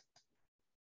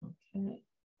 Okay.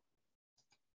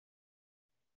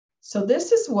 So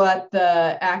this is what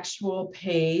the actual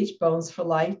page,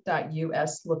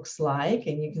 BonesForLife.us, looks like.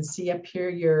 And you can see up here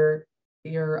your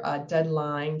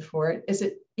deadline for it. Is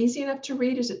it easy enough to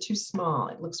read? Is it too small?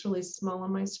 It looks really small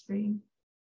on my screen.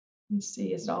 Let me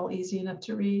see, is it all easy enough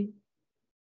to read?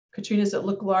 Katrina, does it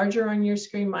look larger on your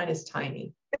screen? Mine is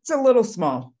tiny. It's a little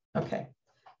small. Okay.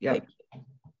 Yeah. Let's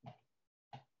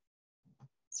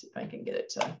see if I can get it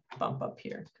to bump up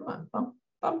here. Come on,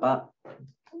 bump up.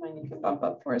 Come on, you can bump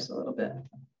up for us a little bit.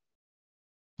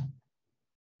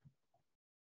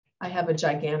 I have a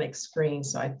gigantic screen,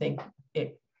 so I think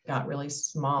it got really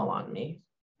small on me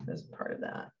as part of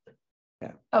that.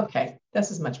 Yeah. Okay,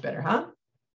 this is much better, huh?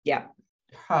 Yeah.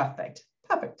 Perfect.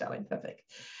 Perfect, darling. Perfect.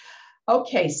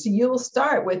 Okay, so you'll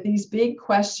start with these big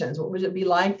questions. What would it be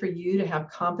like for you to have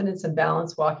confidence and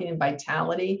balance, walking in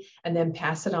vitality, and then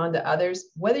pass it on to others?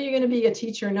 Whether you're going to be a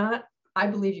teacher or not, I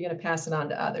believe you're going to pass it on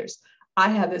to others. I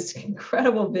have this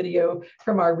incredible video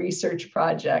from our research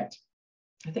project.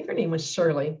 I think her name was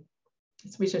Shirley.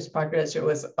 This research project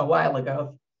was a while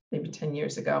ago, maybe 10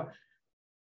 years ago.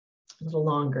 A little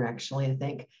longer, actually, I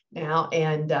think now.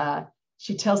 And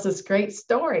she tells this great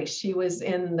story. She was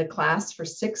in the class for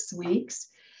 6 weeks,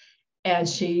 and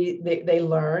they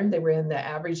learned. They were in the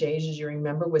average age, as you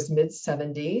remember, was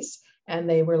mid-70s, and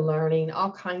they were learning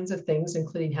all kinds of things,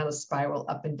 including how to spiral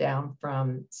up and down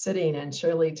from sitting. And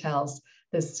Shirley tells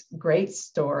this great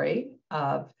story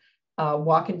of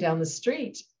walking down the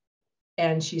street,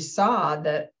 and she saw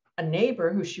that a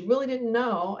neighbor who she really didn't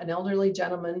know, an elderly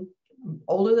gentleman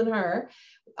older than her,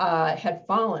 had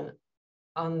fallen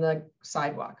on the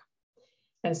sidewalk.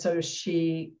 And so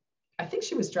I think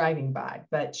she was driving by,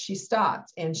 but she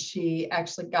stopped and she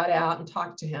actually got out and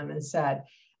talked to him and said,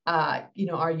 are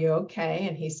you okay?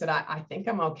 And he said, I think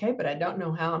I'm okay, but I don't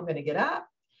know how I'm going to get up.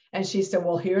 And she said,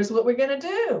 well, here's what we're going to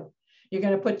do. You're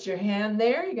going to put your hand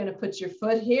there. You're going to put your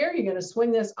foot here. You're going to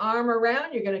swing this arm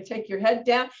around. You're going to take your head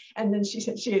down. And then she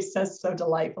says so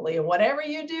delightfully, and whatever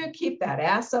you do, keep that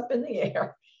ass up in the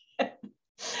air.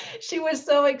 She was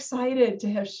so excited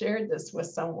to have shared this with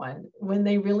someone when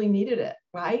they really needed it,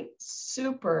 right?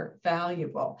 Super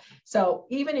valuable. So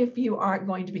even if you aren't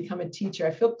going to become a teacher,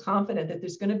 I feel confident that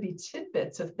there's going to be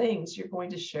tidbits of things you're going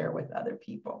to share with other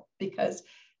people, because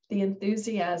the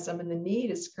enthusiasm and the need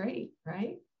is great,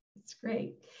 right? It's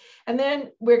great. And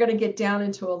then we're going to get down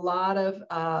into a lot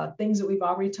of things that we've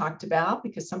already talked about,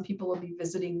 because some people will be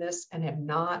visiting this and have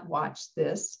not watched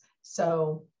this.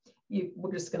 So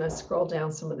we're just going to scroll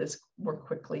down some of this more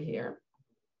quickly here.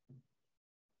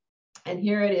 And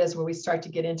here it is where we start to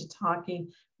get into talking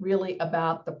really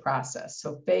about the process.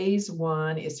 So phase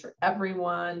 1 is for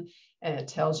everyone, and it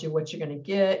tells you what you're going to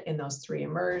get in those 3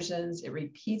 immersions. It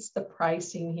repeats the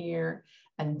pricing here,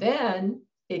 and then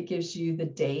it gives you the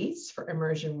dates for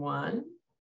immersion 1,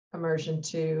 immersion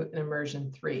 2, and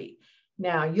immersion 3.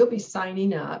 Now you'll be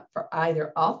signing up for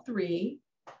either all 3.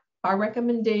 Our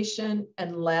recommendation,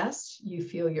 unless you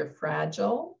feel you're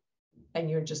fragile and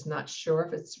you're just not sure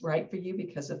if it's right for you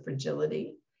because of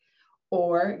fragility,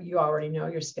 or you already know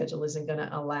your schedule isn't going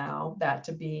to allow that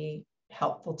to be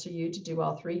helpful to you to do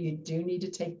all 3. You do need to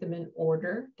take them in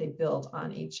order. They build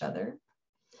on each other.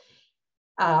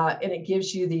 And it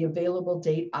gives you the available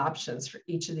date options for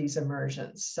each of these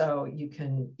immersions. So you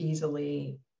can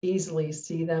easily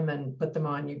see them and put them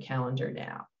on your calendar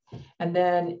now. And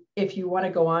then if you want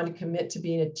to go on to commit to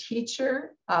being a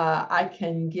teacher, I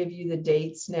can give you the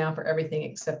dates now for everything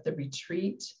except the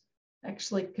retreat.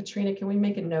 Actually, Katrina, can we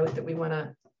make a note that we want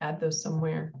to add those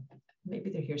somewhere?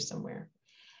 Maybe they're here somewhere.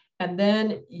 And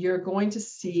then you're going to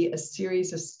see a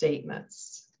series of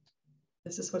statements.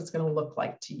 This is what it's going to look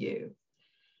like to you.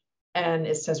 And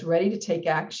it says ready to take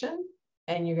action.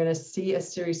 And you're going to see a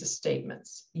series of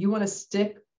statements. You want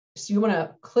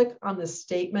to click on the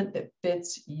statement that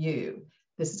fits you.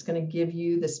 This is going to give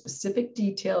you the specific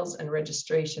details and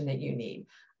registration that you need.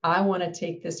 I want to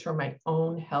take this for my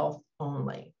own health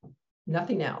only,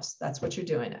 nothing else. That's what you're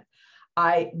doing it.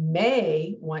 I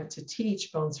may want to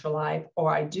teach Bones for Life,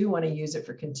 or I do want to use it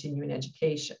for continuing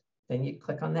education. Then you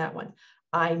click on that one.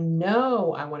 I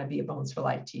know I want to be a Bones for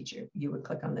Life teacher. You would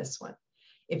click on this one.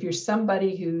 If you're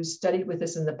somebody who studied with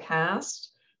us in the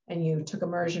past and you took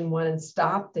immersion 1 and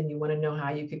stopped, and you want to know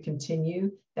how you could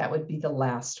continue, that would be the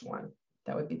last one.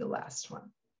 That would be the last one.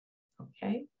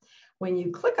 Okay. When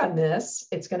you click on this,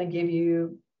 it's going to give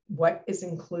you what is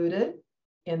included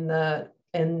in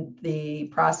the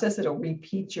process. It'll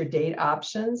repeat your date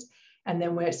options. And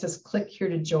then when it says click here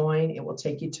to join, it will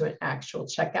take you to an actual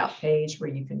checkout page where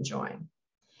you can join.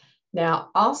 Now,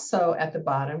 also at the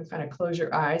bottom, kind of close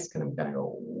your eyes, because I'm going to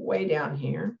go way down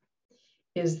here,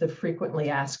 is the frequently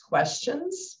asked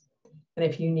questions. And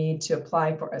if you need to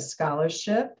apply for a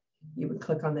scholarship, you would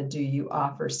click on the do you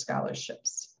offer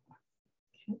scholarships.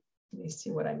 Okay. Let me see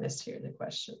what I missed here in the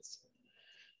questions.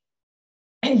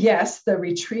 And yes, the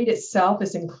retreat itself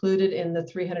is included in the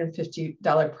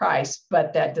 $350 price,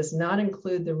 but that does not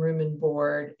include the room and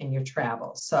board and your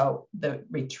travel. So the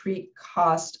retreat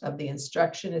cost of the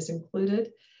instruction is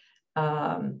included,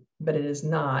 but it is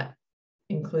not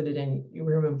included in your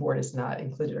room and board, is not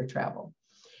included, or travel.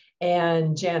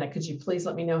 And Janet, could you please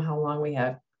let me know how long we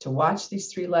have to watch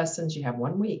these 3 lessons? You have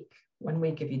 1 week. 1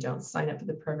 week if you don't sign up for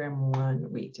the program.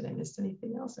 1 week. Did I miss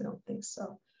anything else? I don't think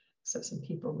so. Except some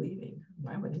people leaving.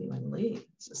 Why would anyone leave?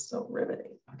 This is so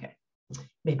riveting. Okay,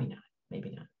 maybe not.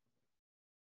 Maybe not.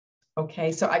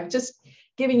 Okay, so I'm just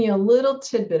giving you a little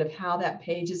tidbit of how that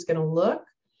page is going to look.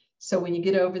 So when you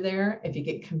get over there, if you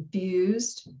get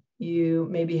confused, you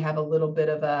maybe have a little bit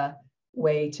of a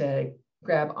way to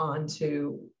grab on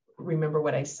to remember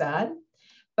what I said.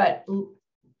 But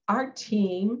our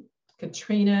team,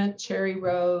 Katrina, Cherry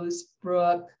Rose,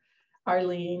 Brooke,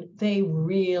 Arlene, they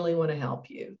really want to help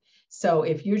you. So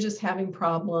if you're just having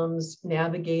problems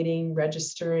navigating,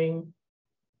 registering,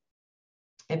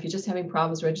 if you're just having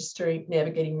problems registering,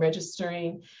 navigating,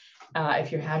 registering,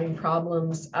 if you're having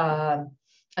problems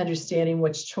understanding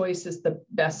which choice is the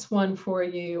best one for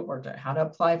you or how to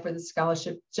apply for the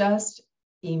scholarship, just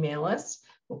email us.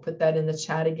 We'll put that in the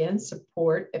chat again,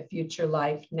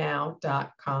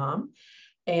 support@futurelifenow.com,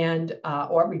 and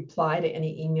or reply to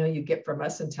any email you get from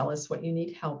us and tell us what you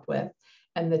need help with.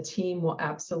 And the team will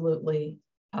absolutely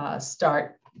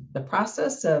start the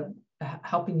process of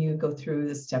helping you go through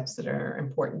the steps that are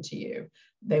important to you.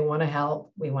 They want to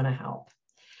help. We want to help.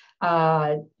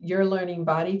 Your Learning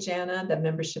Body, Jana, the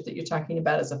membership that you're talking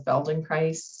about is a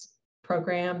Feldenkrais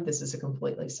program. This is a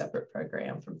completely separate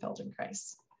program from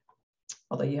Feldenkrais,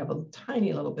 although you have a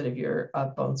tiny little bit of your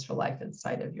Bones for Life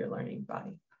inside of Your Learning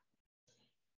Body.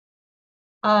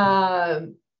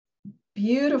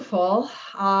 Beautiful.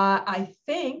 I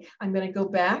think I'm going to go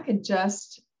back and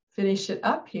just finish it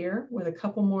up here with a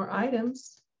couple more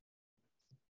items,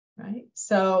 right?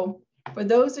 So for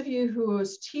those of you who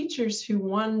as teachers who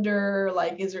wonder,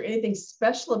 like, is there anything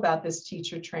special about this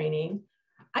teacher training?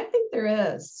 I think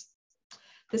there is.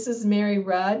 This is Mary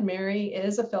Rudd. Mary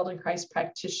is a Feldenkrais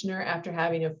practitioner after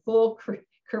having a full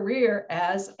career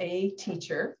as a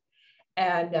teacher.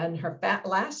 And in her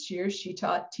last year, she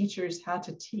taught teachers how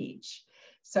to teach.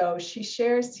 So she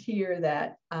shares here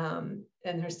that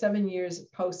in her 7 years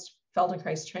post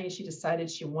Feldenkrais training, she decided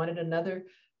she wanted another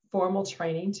formal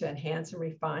training to enhance and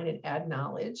refine and add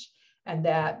knowledge, and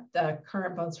that the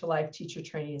current Bones for Life teacher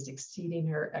training is exceeding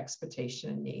her expectation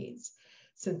and needs.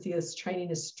 Cynthia's training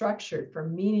is structured for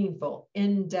meaningful,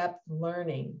 in-depth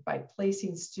learning by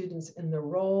placing students in the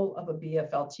role of a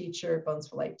BFL teacher, Bones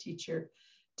for Life teacher,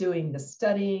 doing the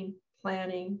studying,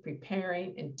 planning,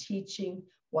 preparing, and teaching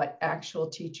what actual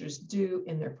teachers do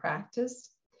in their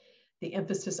practice. The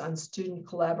emphasis on student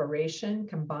collaboration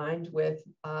combined with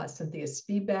Cynthia's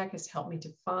feedback has helped me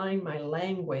to find my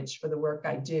language for the work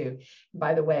I do.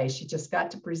 By the way, she just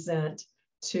got to present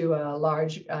to a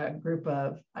large group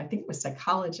of, I think it was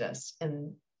psychologists,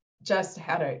 and just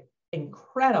had an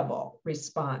incredible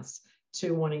response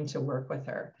to wanting to work with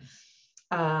her.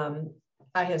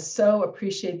 I have so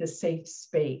appreciated the safe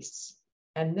space.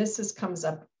 And this comes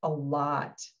up a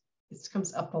lot. This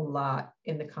comes up a lot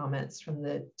in the comments from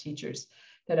the teachers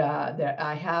that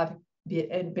I have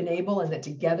been able, and that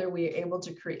together we are able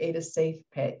to create a safe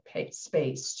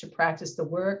space to practice the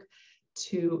work,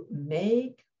 to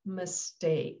make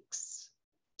mistakes.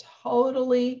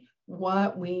 Totally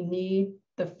what we need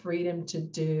the freedom to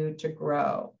do to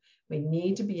grow. We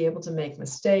need to be able to make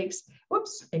mistakes,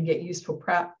 and get useful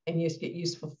prep and get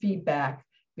useful feedback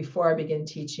before I begin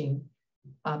teaching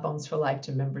Bones for Life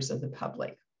to members of the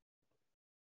public.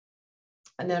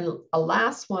 And then a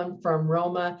last one from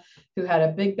Roma, who had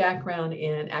a big background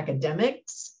in academia,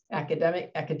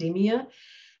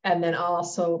 and then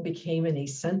also became an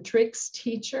eccentrics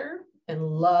teacher and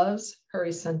loves her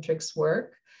eccentrics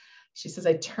work. She says,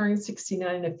 I turned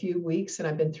 69 in a few weeks, and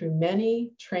I've been through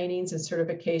many trainings and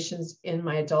certifications in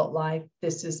my adult life.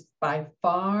 This is by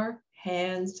far,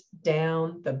 hands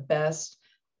down, the best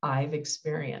I've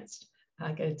experienced. I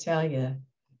got to tell you,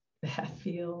 that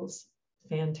feels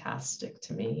fantastic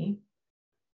to me.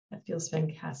 That feels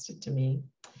fantastic to me.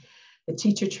 The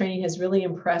teacher training has really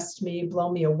impressed me,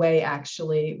 blown me away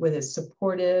actually, with its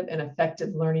supportive and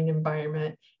effective learning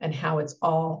environment and how it's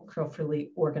all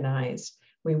carefully organized.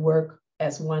 We work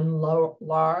as one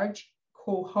large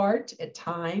cohort at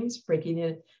times, breaking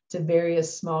it to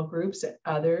various small groups at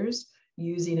others,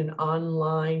 using an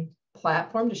online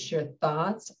platform to share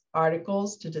thoughts,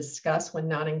 articles to discuss when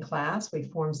not in class. We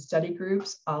form study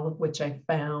groups, all of which I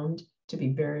found to be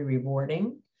very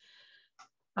rewarding.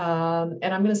 And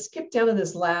I'm going to skip down to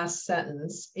this last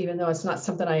sentence, even though it's not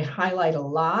something I highlight a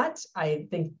lot. I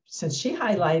think since she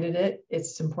highlighted it,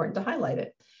 it's important to highlight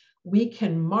it. we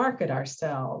can market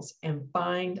ourselves and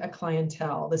find a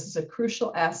clientele. This is a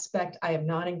crucial aspect I have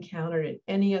not encountered in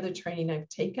any other training I've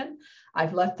taken.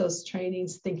 I've left those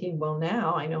trainings thinking, well,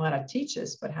 now I know how to teach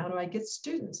this, but how do I get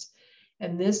students?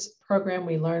 In this program,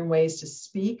 we learn ways to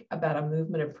speak about a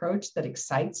movement approach that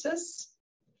excites us,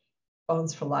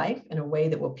 Bones for Life, in a way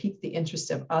that will pique the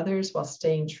interest of others while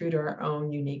staying true to our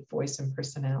own unique voice and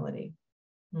personality.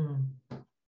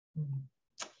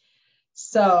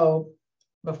 So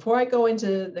before I go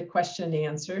into the question and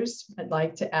answers, I'd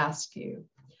like to ask you,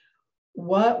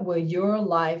 what will your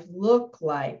life look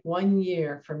like 1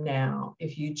 year from now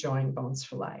if you join Bones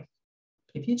for Life?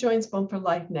 If you join Bones for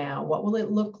Life now, what will it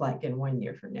look like in 1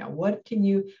 year from now? What can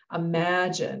you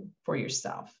imagine for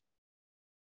yourself?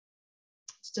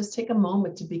 Let's just take a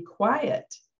moment to be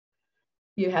quiet.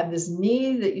 You had this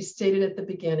need that you stated at the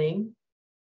beginning,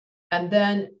 and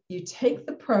then you take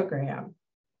the program.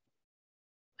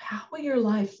 How will your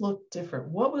life look different?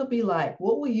 What will it be like?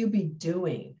 What will you be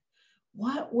doing?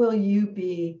 What will you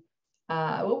be,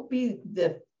 what will be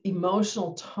the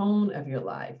emotional tone of your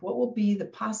life? What will be the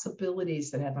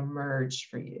possibilities that have emerged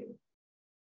for you?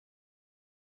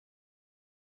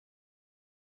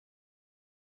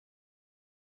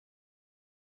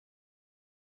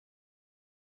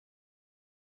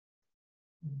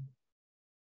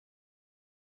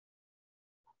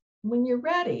 When you're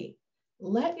ready,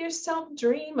 let yourself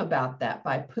dream about that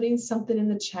by putting something in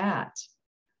the chat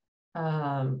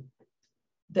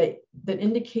that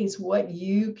indicates what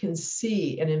you can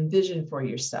see and envision for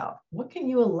yourself. What can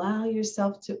you allow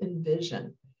yourself to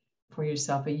envision for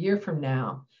yourself a year from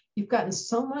now? You've gotten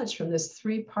so much from this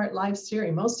 3-part life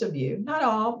series. Most of you, not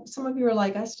all, some of you are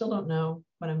like, I still don't know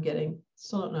what I'm getting.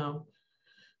 Still don't know.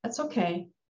 That's okay.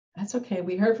 That's okay.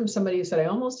 We heard from somebody who said, I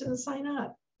almost didn't sign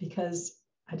up because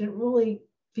I didn't really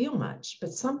feel much,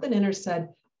 but something in her said,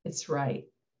 it's right.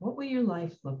 What will your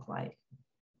life look like?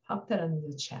 Pop that under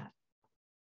the chat.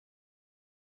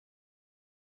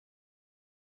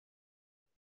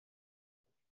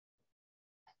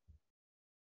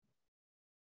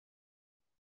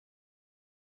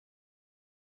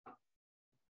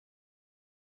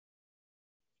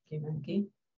 Okay, Maggie.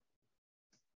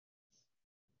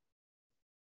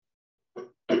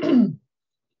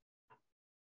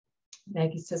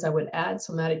 Maggie says, I would add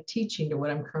somatic teaching to what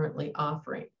I'm currently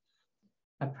offering.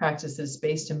 A practice that is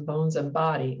based in bones and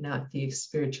body, not the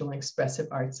spiritual and expressive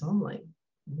arts only.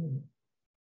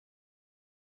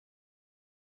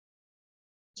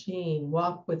 Jean,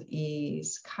 walk with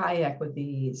ease, kayak with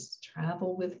ease,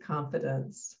 travel with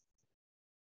confidence.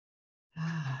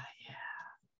 Ah,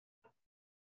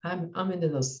 yeah. I'm into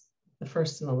those, the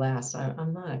first and the last.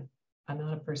 I'm not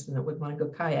a person that would want to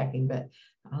go kayaking, but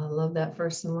I love that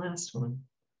first and last one.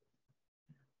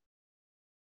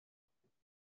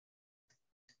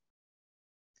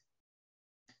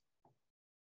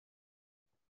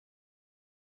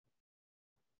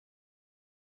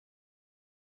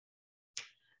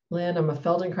 Lynn, I'm a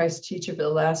Feldenkrais teacher for the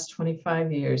last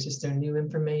 25 years. Is there new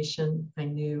information? I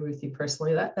knew Ruthie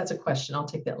personally. That's a question. I'll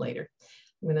take that later.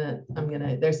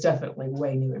 There's definitely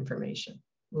way new information.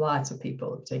 Lots of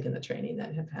people have taken the training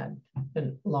that have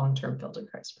been long-term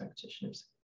Feldenkrais practitioners.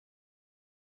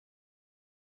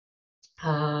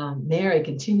 Mary,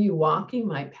 continue walking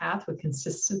my path with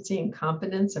consistency and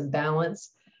confidence and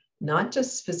balance, not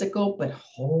just physical, but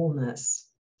wholeness.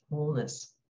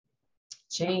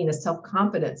 Jane, a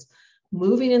self-confidence,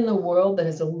 moving in the world that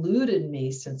has eluded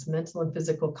me since mental and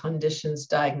physical conditions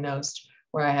diagnosed,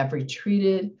 where I have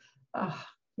retreated.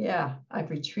 I've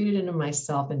retreated into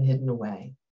myself and hidden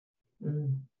away.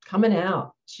 Coming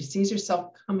out. She sees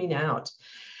herself coming out.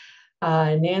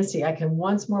 Nancy, I can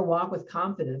once more walk with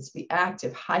confidence, be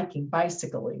active, hiking,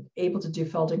 bicycling, able to do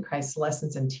Feldenkrais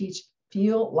lessons and teach,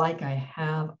 feel like I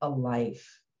have a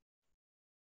life.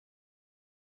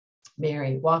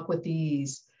 Mary, walk with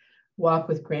ease, walk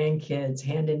with grandkids,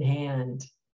 hand in hand.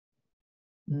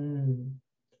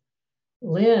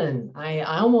 Lynn, I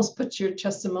almost put your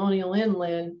testimonial in,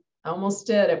 Lynn. I almost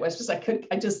did. It was just, it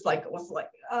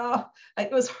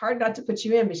was hard not to put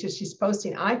you in because she's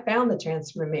posting, I found the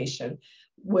transformation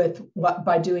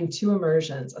by doing 2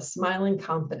 immersions. A smiling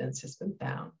confidence has been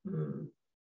found.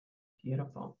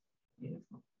 Beautiful,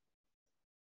 beautiful.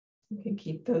 You can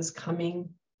keep those coming.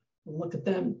 Look at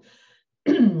them.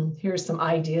 Here's some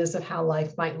ideas of how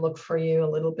life might look for you, a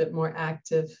little bit more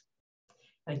active.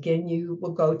 Again, you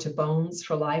will go to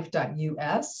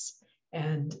bonesforlife.us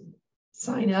and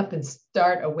sign up and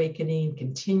start awakening,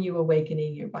 continue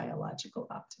awakening your biological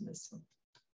optimism.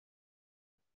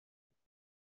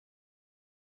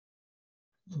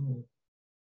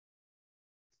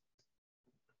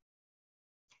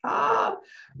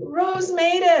 Rose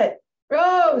made it.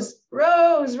 Rose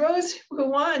who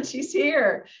won? She's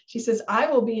here. She says, I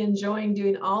will be enjoying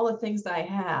doing all the things I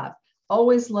have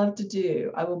always loved to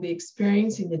do. I will be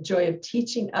experiencing the joy of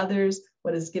teaching others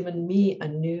what has given me a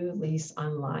new lease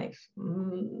on life.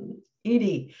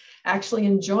 Edie, actually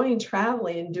enjoying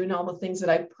traveling and doing all the things that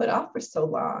I put off for so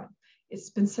long. It's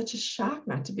been such a shock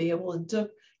not to be able to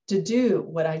do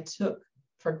what I took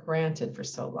for granted for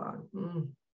so long.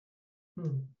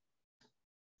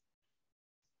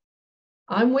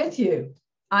 I'm with you.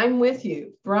 I'm with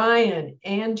you. Brian,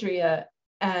 Andrea,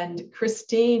 and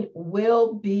Christine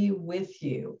will be with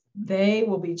you. They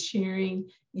will be cheering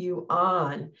you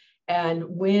on. And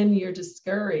when you're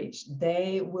discouraged,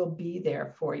 they will be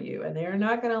there for you. And they're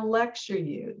not going to lecture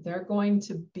you. They're going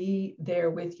to be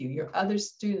there with you. Your other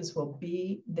students will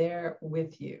be there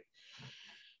with you.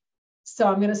 So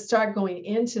I'm going to start going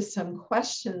into some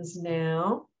questions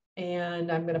now.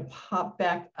 And I'm going to pop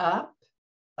back up.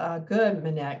 Good,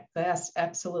 Manette. Yes,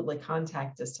 absolutely.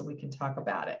 Contact us so we can talk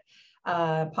about it.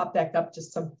 Pop back up to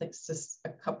something, just a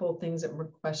couple of things that were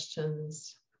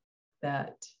questions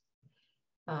that,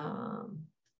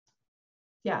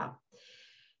 yeah.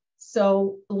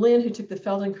 So Lynn, who took the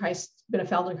Feldenkrais, been a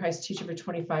Feldenkrais teacher for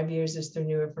 25 years, is there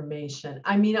new information?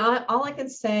 I mean, all I can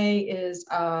say is,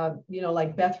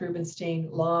 like Beth Rubenstein,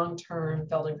 long-term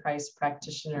Feldenkrais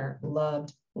practitioner,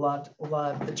 loved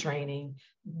the training,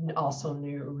 also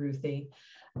knew Ruthie.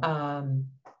 I'm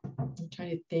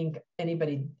trying to think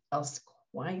anybody else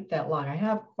quite that long. I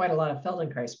have quite a lot of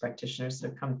Feldenkrais practitioners that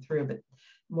have come through, but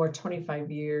more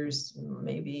 25 years,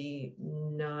 maybe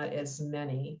not as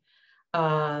many.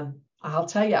 I'll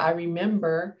tell you, I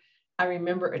remember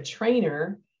a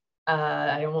trainer,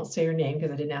 I won't say her name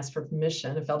because I didn't ask for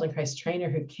permission, a Feldenkrais trainer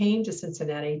who came to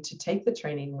Cincinnati to take the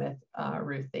training with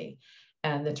Ruthie.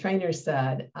 And the trainer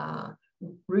said,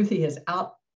 Ruthie has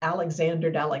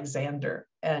Alexander.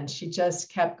 And she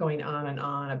just kept going on and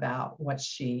on about what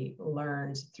she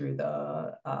learned through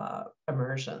the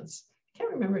immersions. I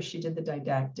can't remember if she did the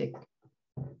didactic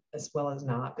as well as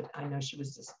not, but I know she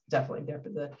was just definitely there for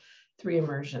the 3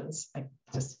 immersions. I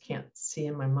just can't see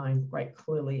in my mind quite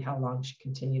clearly how long she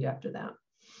continued after that.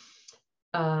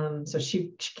 So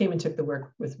she came and took the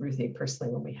work with Ruthie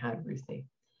personally when we had Ruthie.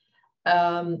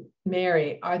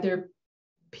 Mary, are there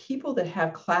people that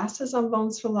have classes on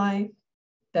Bones for Life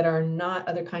that are not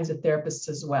other kinds of therapists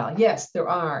as well? Yes, there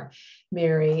are,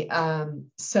 Mary.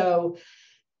 So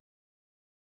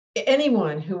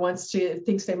anyone who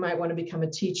thinks they might want to become a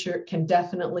teacher can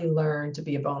definitely learn to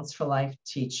be a Bones for Life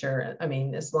teacher. I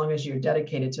mean, as long as you're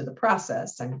dedicated to the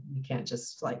process. I mean, you can't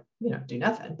just do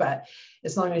nothing, but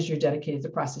as long as you're dedicated to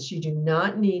the process, you do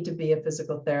not need to be a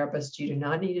physical therapist. You do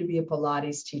not need to be a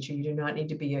Pilates teacher. You do not need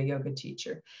to be a yoga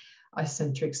teacher, a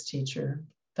Centrix teacher,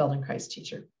 Feldenkrais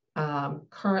teacher.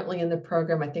 Currently in the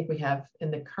program, I think we have,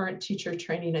 in the current teacher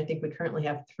training, I think we currently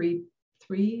have three,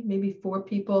 maybe 4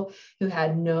 people who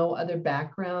had no other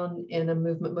background in a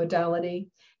movement modality.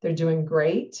 They're doing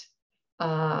great.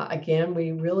 Again,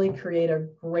 we really create a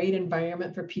great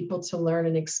environment for people to learn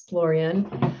and explore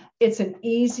in. It's an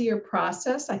easier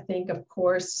process, I think, of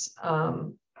course,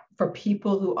 for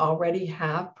people who already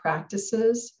have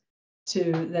practices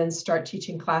to then start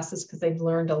teaching classes because they've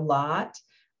learned a lot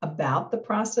about the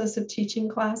process of teaching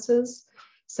classes.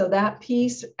 So that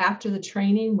piece after the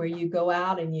training where you go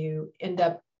out and you end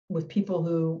up with people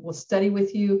who will study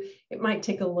with you, it might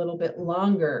take a little bit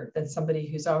longer than somebody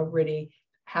who's already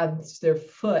had their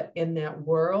foot in that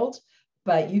world,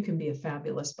 but you can be a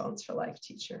fabulous Bones for Life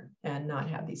teacher and not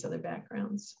have these other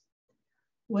backgrounds.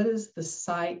 What is the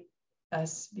site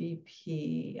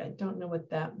SVP? I don't know what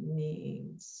that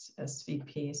means.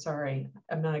 SVP, sorry,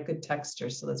 I'm not a good texter,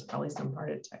 so that's probably some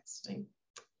part of texting.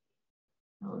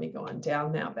 Let me go on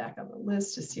down now, back on the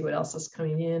list to see what else is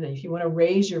coming in. And if you want to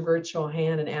raise your virtual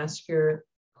hand and ask your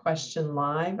question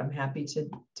live, I'm happy to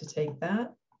take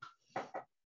that.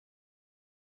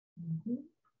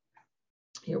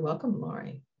 You're welcome,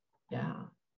 Lori. Yeah.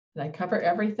 Did I cover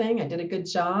everything? I did a good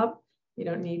job. You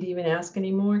don't need to even ask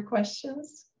any more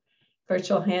questions.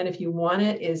 Virtual hand, if you want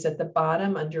it, is at the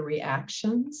bottom under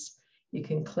reactions. You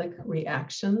can click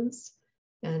reactions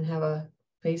and have a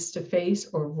face-to-face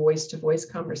or voice-to-voice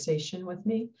conversation with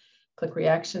me. Click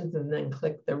reactions and then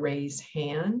click the raise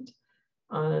hand.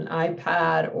 On an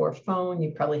iPad or phone,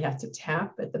 you probably have to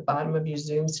tap at the bottom of your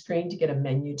Zoom screen to get a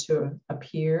menu to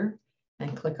appear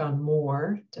and click on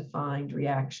more to find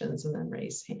reactions and then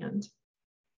raise hand.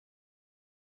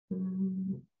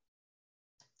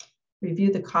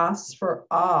 Review the costs for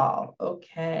all.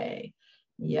 Okay.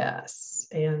 Yes.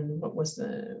 And what was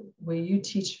will you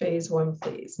teach phase 1,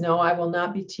 please? No, I will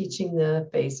not be teaching the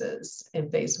phases in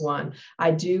phase 1.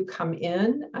 I do come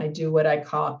in, I do what I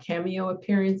call cameo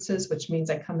appearances, which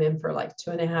means I come in for like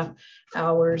 2.5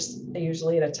 hours,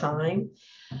 usually at a time,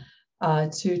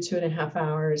 2.5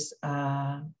 hours.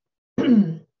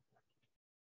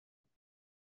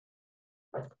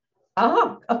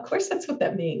 Of course, that's what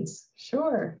that means.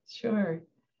 Sure, sure.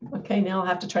 Okay, now I'll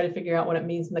have to try to figure out what it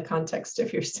means in the context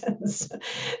of your sentence.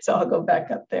 So I'll go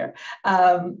back up there.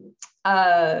 So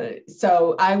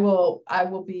I will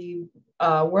be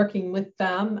working with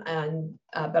them, and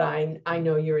but I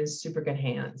know you're in super good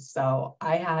hands. So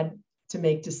I had to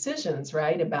make decisions,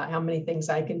 right, about how many things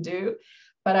I can do.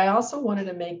 But I also wanted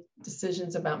to make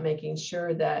decisions about making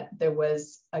sure that there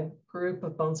was a group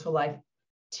of BonesForLife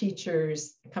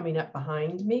teachers coming up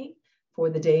behind me for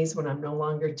the days when I'm no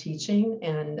longer teaching.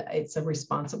 And it's a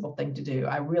responsible thing to do.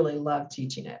 I really love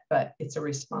teaching it, but it's a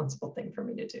responsible thing for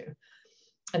me to do.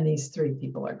 And these 3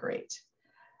 people are great.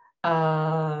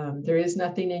 There is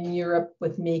nothing in Europe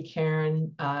with me,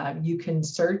 Karen. You can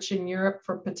search in Europe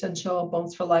for potential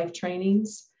BonesForLife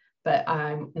trainings, but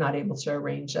I'm not able to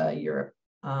arrange a Europe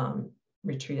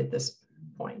retreat at this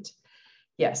point.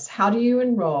 Yes, how do you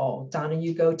enroll? Donna,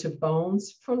 you go to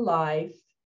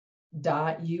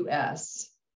BonesForLife.us,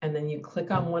 and then you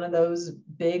click on one of those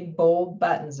big bold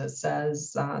buttons that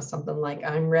says something like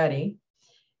I'm ready,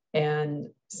 and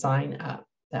sign up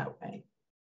that way.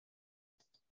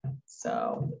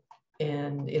 So,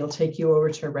 and it'll take you over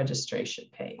to a registration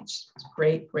page.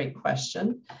 Great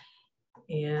question.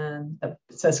 And it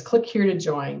says click here to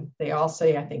join. They all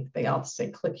say, I think they all say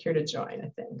click here to join,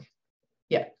 I think.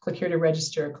 Yeah, click here to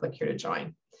register, click here to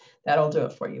join. That'll do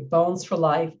it for you.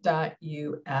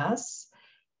 BonesForLife.us.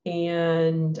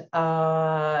 And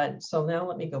so now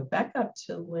let me go back up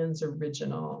to Lynn's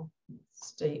original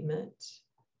statement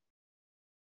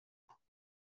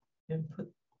and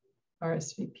put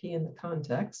RSVP in the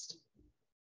context.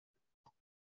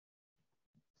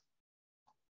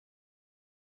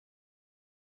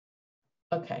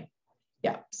 Okay,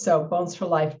 yeah, so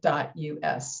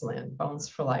BonesForLife.us, Lynn,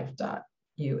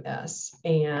 BonesForLife.us.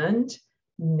 And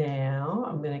now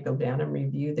I'm going to go down and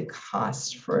review the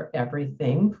cost for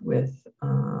everything with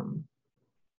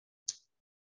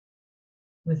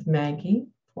Maggie,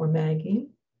 for Maggie.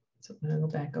 So I'm going to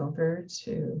go back over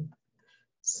to,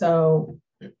 so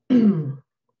I'm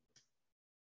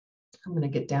going to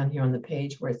get down here on the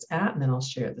page where it's at, and then I'll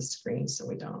share the screen so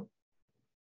I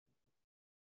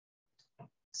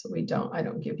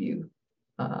don't give you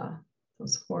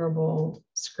those horrible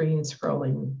screen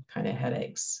scrolling kind of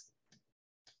headaches.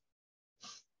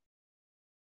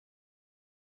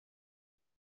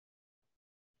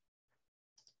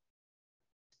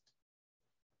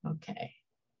 Okay,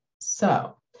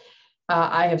 so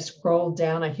I have scrolled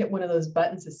down. I hit one of those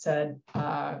buttons that said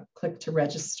click to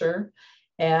register,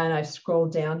 and I've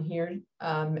scrolled down here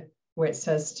where it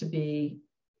says to be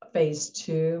phase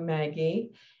 2,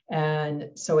 Maggie.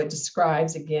 And so it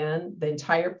describes, again, the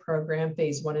entire program,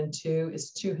 phase 1 and 2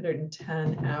 is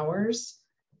 210 hours.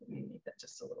 Let me make that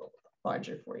just a little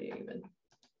larger for you even.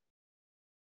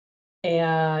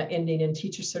 And ending in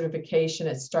teacher certification,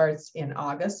 it starts in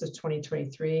August of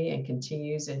 2023 and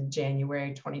continues in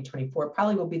January 2024.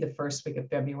 Probably will be the first week of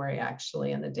February,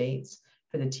 actually, and the dates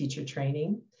for the teacher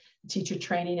training. Teacher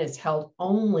training is held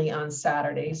only on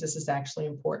Saturdays. This is actually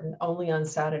important, only on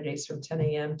Saturdays from 10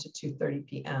 a.m. to 2:30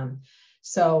 p.m.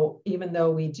 So even though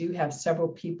we do have several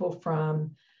people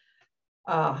from,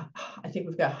 I think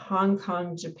we've got Hong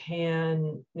Kong,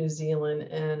 Japan, New Zealand,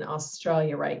 and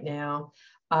Australia right now,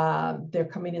 they're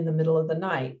coming in the middle of the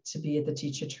night to be at the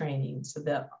teacher training. So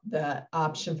the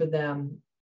option for them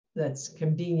that's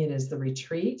convenient is the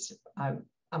retreat. I'm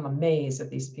amazed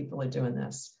that these people are doing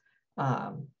this.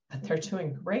 But they're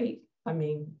doing great. I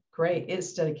mean, great.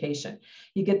 It's dedication.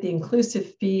 You get the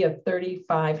inclusive fee of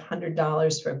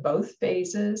 $3,500 for both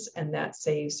phases, and that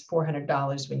saves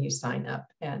 $400 when you sign up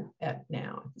and at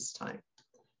this time.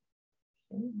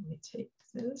 Okay, let me take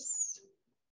this.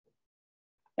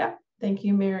 Yeah, thank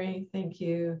you, Mary. Thank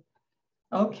you.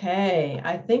 Okay,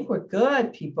 I think we're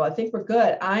good, people. I think we're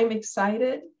good. I'm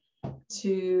excited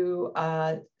to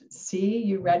see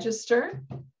you register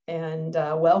and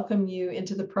welcome you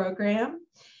into the program.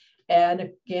 And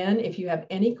again, if you have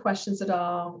any questions at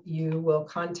all, you will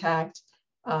contact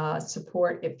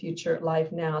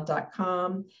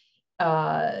support@futurelifenow.com.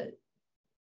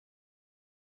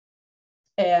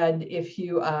 And if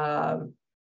you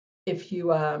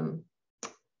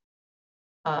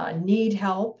need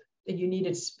help, you need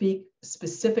to speak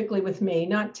specifically with me,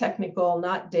 not technical,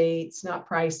 not dates, not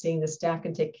pricing. The staff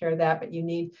can take care of that, but you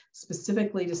need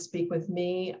specifically to speak with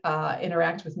me,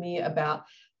 interact with me about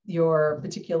your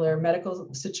particular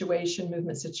medical situation,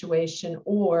 movement situation,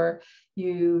 or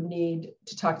you need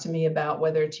to talk to me about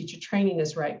whether teacher training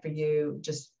is right for you.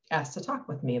 Just ask to talk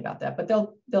with me about that, but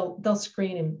they'll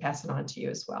screen and pass it on to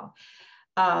you as well.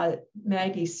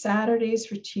 Maggie, Saturdays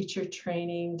for teacher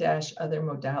training dash other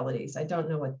modalities. I don't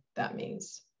know what that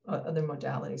means. Other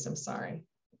modalities, I'm sorry.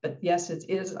 But yes, it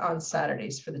is on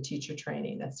Saturdays for the teacher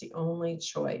training. That's the only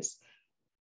choice,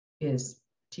 is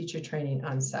teacher training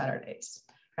on Saturdays.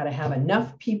 Got to have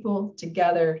enough people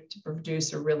together to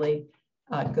produce a really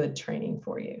good training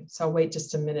for you. So I'll wait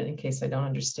just a minute in case I don't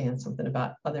understand something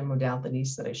about other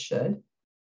modalities that I should.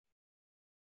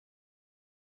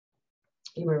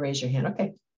 You may raise your hand.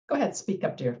 Okay, go ahead, speak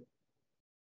up, dear.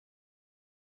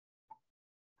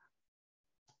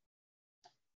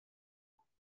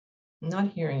 I'm not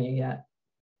hearing you yet.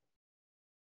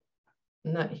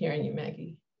 I'm not hearing you,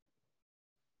 Maggie.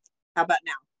 How about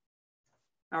now?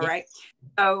 All right.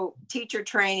 So teacher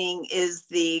training is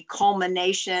the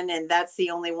culmination, and that's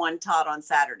the only one taught on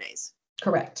Saturdays.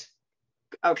 Correct.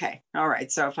 Okay. All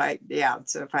right. So if I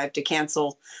have to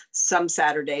cancel some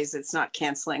Saturdays, it's not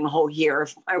canceling a whole year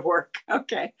of my work.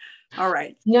 Okay. All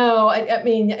right. No, I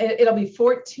mean, it'll be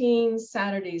 14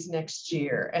 Saturdays next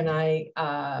year, and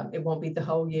it won't be the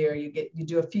whole year. You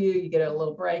do a few, you get a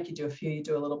little break, you do a few, you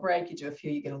do a little break, you do a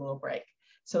few, you get a little break.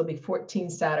 So it'll be 14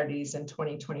 Saturdays in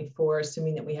 2024,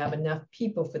 assuming that we have enough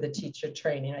people for the teacher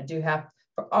training. I do have,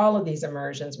 for all of these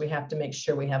immersions, we have to make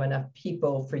sure we have enough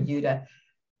people for you to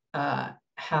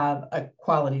have a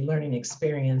quality learning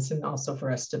experience, and also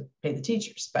for us to pay the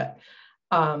teachers. But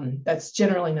that's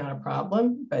generally not a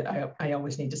problem, but I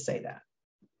always need to say that.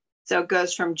 So it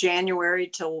goes from January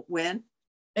till when?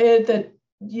 It'll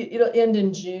end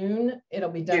in June. It'll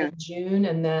be done in June,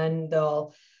 and then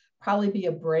there'll probably be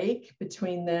a break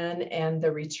between then, and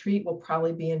the retreat will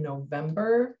probably be in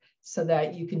November, so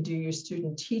that you can do your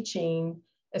student teaching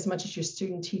as much as your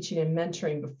student teaching and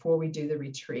mentoring before we do the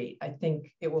retreat. I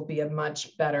think it will be a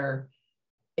much better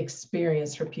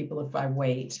experience for people if I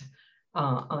wait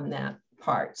on that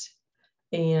part.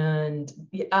 And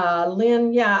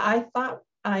Lynn, yeah, I thought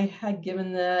I had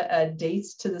given the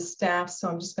dates to the staff, so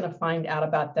I'm just going to find out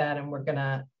about that, and we're going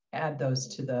to add those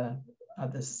to the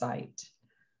site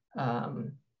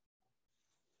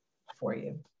for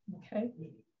you. Okay.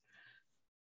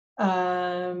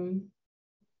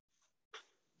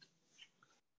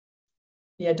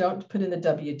 Yeah, don't put in the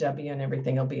WW, and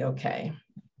everything will be okay.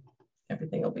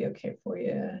 Everything will be okay for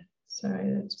you.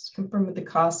 Sorry, just confirm what the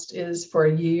cost is for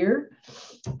a year.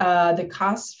 The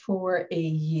cost for a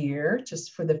year,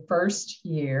 just for the first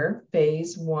year,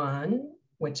 phase 1,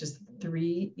 which is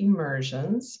 3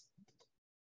 immersions.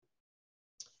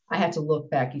 I had to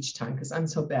look back each time because I'm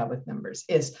so bad with numbers,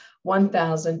 is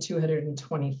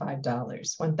 $1,225.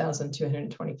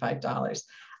 $1,225.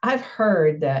 I've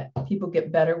heard that people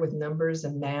get better with numbers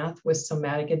and math with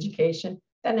somatic education.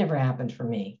 That never happened for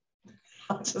me.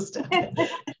 I'll just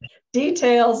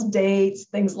details, dates,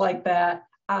 things like that.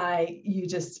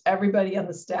 Everybody on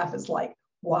the staff is like,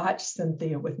 watch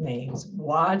Cynthia with names,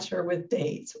 watch her with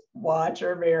dates, watch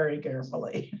her very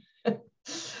carefully.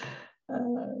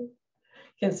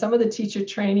 Can some of the teacher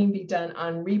training be done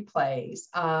on replays?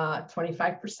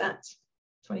 25%.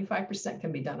 25%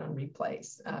 can be done on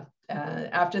replays.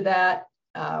 After that,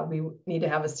 we need to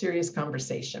have a serious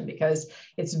conversation, because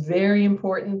it's very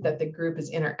important that the group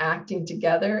is interacting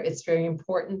together. It's very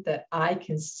important that I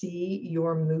can see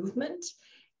your movement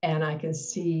and I can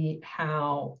see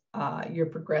how you're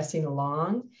progressing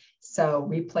along. So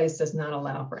replays does not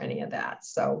allow for any of that.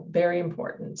 So very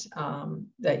important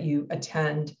that you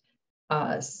attend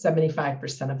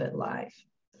 75% of it live.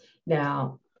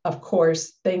 Now, of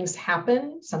course, things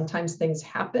happen. Sometimes things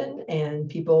happen and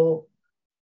people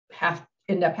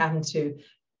end up having to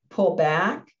pull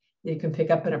back. You can pick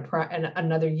up in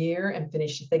another year and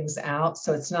finish things out.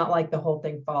 So it's not like the whole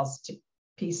thing falls to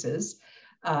pieces.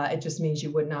 It just means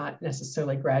you would not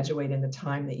necessarily graduate in the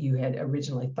time that you had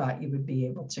originally thought you would be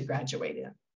able to graduate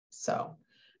in. So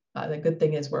the good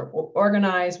thing is we're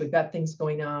organized. We've got things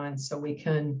going on, so we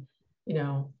can,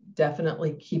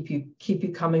 definitely keep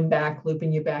you coming back,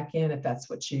 looping you back in if that's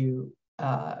what you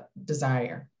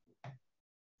desire.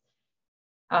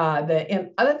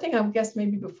 The other thing, I guess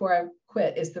maybe before I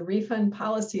quit, is the refund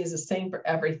policy is the same for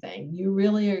everything. You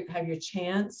really have your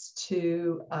chance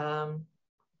to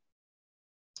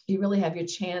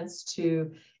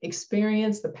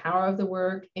experience the power of the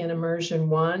work in immersion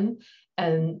 1.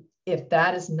 And if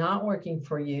that is not working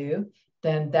for you,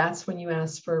 then that's when you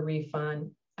ask for a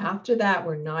refund. After that,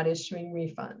 we're not issuing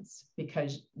refunds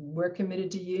because we're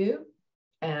committed to you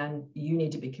and you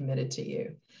need to be committed to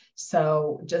you.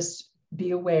 So just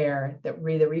be aware that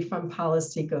the refund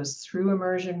policy goes through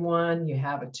immersion 1. You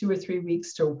have 2 or 3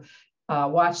 weeks to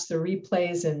watch the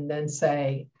replays and then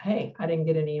say, hey, I didn't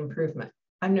get any improvement.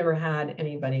 I've never had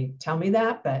anybody tell me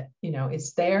that, but you know,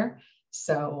 it's there.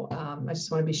 So I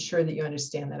just want to be sure that you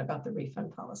understand that about the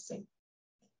refund policy.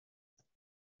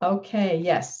 Okay,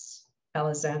 yes,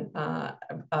 Alexandra,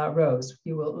 Rose,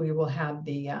 we will have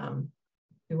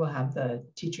the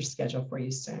teacher schedule for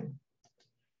you soon.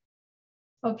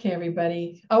 Okay,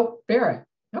 everybody. Oh, Vera.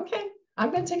 Okay,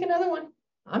 I'm going to take another one.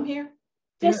 I'm here.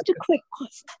 Just a quick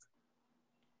question.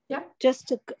 Yeah.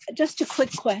 Just a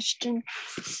quick question.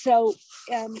 So,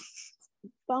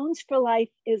 Bones for Life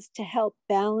is to help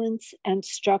balance and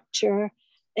structure.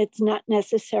 It's not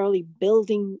necessarily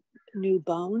building new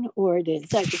bone, or it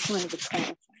is. I just wanted to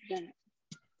clarify that.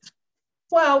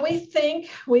 Well, we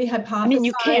hypothesize. I mean,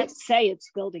 you can't say it's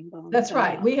building bone. That's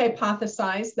right. We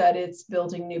hypothesize that it's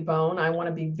building new bone. I want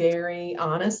to be very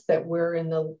honest that we're in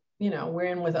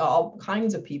with all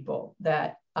kinds of people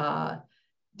that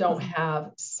don't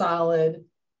have solid,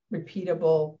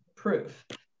 repeatable proof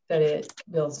that it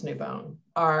builds new bone.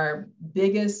 Our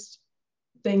biggest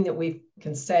thing that we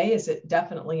can say is it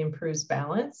definitely improves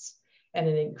balance and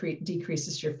it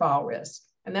decreases your fall risk.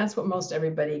 And that's what most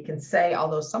everybody can say,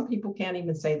 although some people can't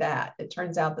even say that. It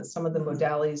turns out that some of the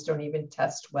modalities don't even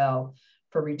test well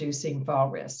for reducing fall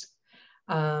risk.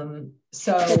 So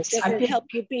does it help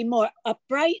you be more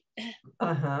upright?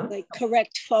 Like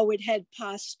correct forward head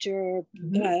posture,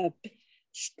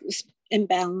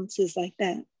 imbalances like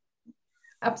that?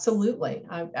 Absolutely.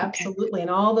 Absolutely.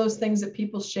 And all those things that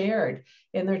people shared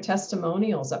in their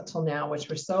testimonials up till now, which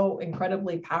were so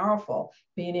incredibly powerful,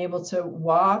 being able to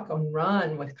walk and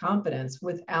run with confidence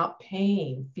without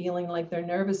pain, feeling like their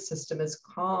nervous system is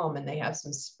calm and they have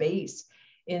some space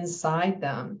inside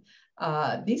them.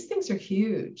 These things are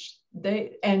huge.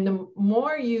 And the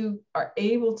more you are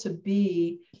able to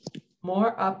be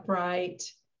more upright,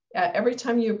 every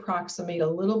time you approximate a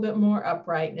little bit more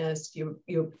uprightness, you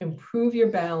improve your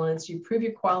balance, you improve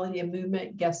your quality of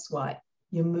movement. Guess what?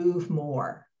 You move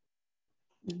more.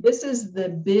 This is the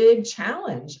big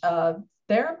challenge of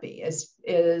therapy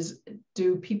is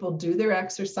do people do their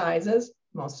exercises?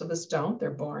 Most of us don't,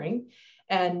 they're boring.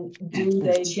 And do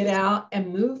they get out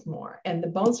and move more? And the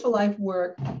Bones for Life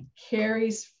work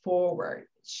carries forward.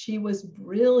 She was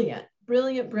brilliant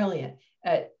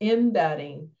at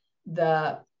embedding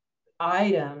the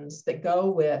items that go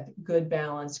with good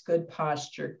balance, good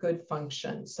posture, good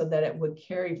function, so that it would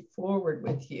carry forward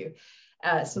with you,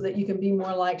 so that you can be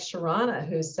more like Sharana,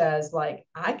 who says, like,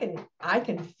 I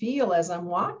can feel as I'm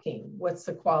walking what's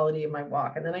the quality of my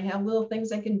walk, and then I have little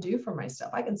things I can do for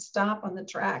myself. I can stop on the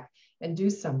track and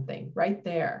do something right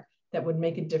there that would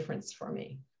make a difference for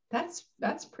me. That's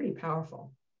pretty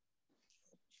powerful.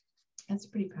 That's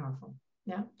pretty powerful.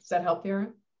 Yeah, does that help,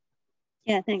 Vera?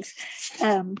 Yeah, thanks.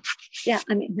 Yeah,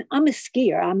 I mean, I'm a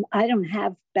skier. I don't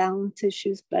have balance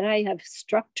issues, but I have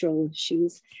structural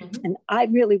issues, and I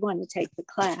really want to take the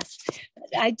class.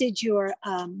 I did your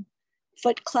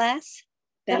foot class,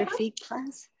 better feet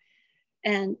class,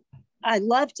 and I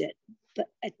loved it. But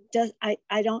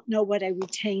I don't know what I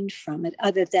retained from it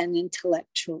other than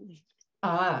intellectually.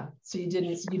 So you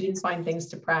didn't find things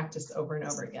to practice over and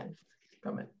over again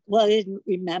from it. Well, I didn't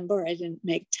remember. I didn't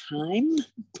make time.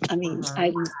 I mean, It's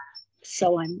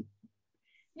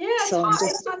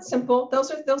not simple.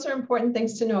 Those are important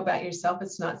things to know about yourself.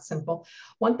 It's not simple.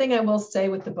 One thing I will say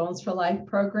with the Bones for Life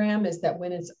program is that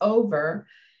when it's over,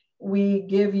 we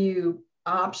give you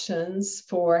options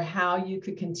for how you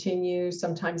could continue,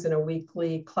 sometimes in a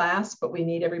weekly class, but we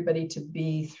need everybody to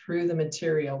be through the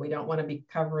material. We don't want to be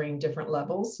covering different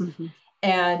levels.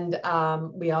 And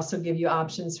we also give you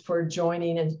options for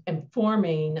joining and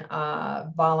forming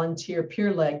volunteer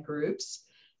peer-led groups.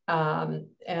 And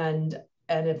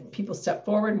if people step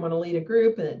forward and want to lead a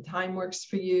group and time works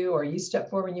for you, or you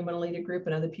step forward and you want to lead a group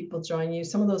and other people join you,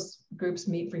 some of those groups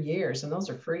meet for years and those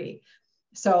are free.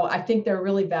 So I think they're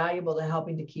really valuable to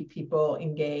helping to keep people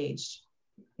engaged.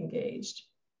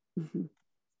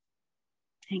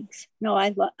 Thanks. No, I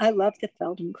love the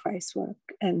Feldenkrais work,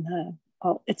 and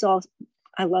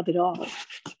I love it all.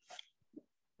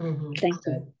 Thank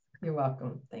you. You're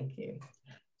welcome. Thank you.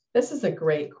 This is a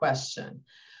great question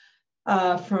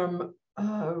from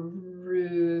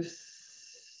Ruth.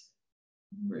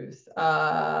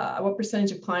 What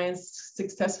percentage of clients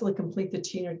successfully complete the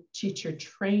teacher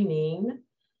training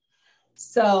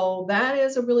So that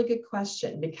is a really good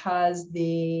question, because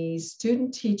the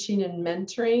student teaching and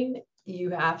mentoring, you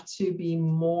have to be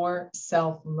more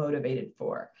self-motivated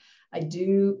for.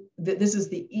 This is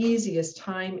the easiest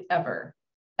time ever,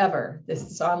 this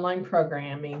is online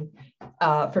programming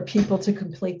for people to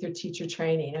complete their teacher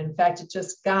training. And in fact, it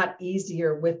just got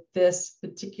easier with this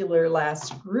particular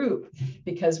last group,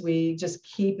 because we just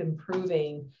keep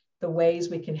improving the ways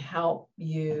we can help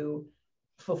you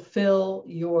fulfill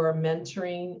your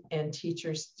mentoring and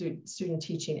student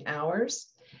teaching hours,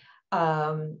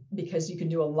 because you can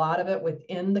do a lot of it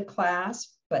within the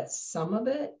class, but some of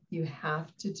it you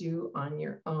have to do on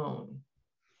your own.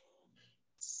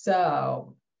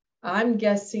 So I'm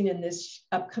guessing in this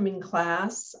upcoming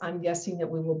class, I'm guessing that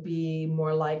we will be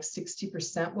more like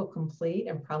 60% will complete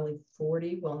and probably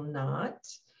 40 will not,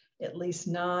 at least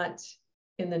not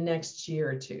in the next year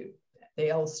or two.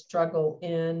 They'll struggle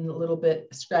in a little bit,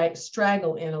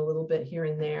 straggle in a little bit here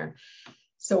and there.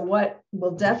 So what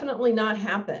will definitely not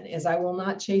happen is I will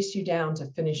not chase you down to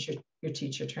finish your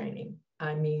teacher training.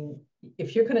 I mean,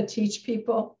 if you're going to teach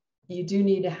people, you do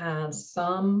need to have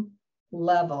some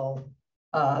level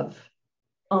of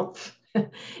oomph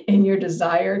in your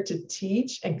desire to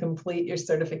teach and complete your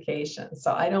certification.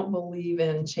 So I don't believe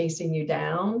in chasing you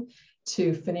down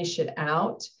to finish it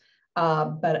out.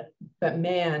 But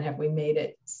man, have we made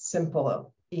it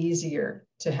simple, easier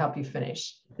to help you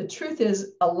finish. The truth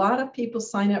is, a lot of people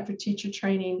sign up for teacher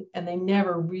training and they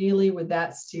never really were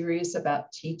that serious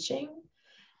about teaching.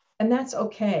 And that's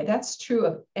okay. That's true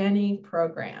of any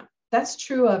program. That's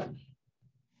true of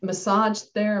massage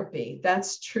therapy.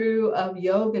 That's true of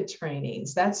yoga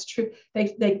trainings. That's true.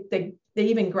 They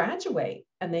even graduate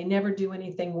and they never do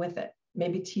anything with it.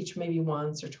 Maybe teach maybe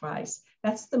once or twice.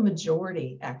 That's the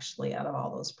majority, actually, out of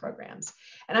all those programs.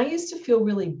 And I used to feel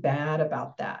really bad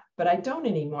about that, but I don't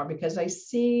anymore, because I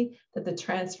see that the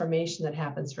transformation that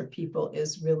happens for people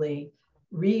is really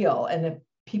real. And if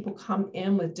people come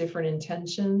in with different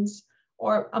intentions,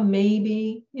 or a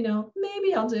maybe,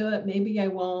 maybe I'll do it, maybe I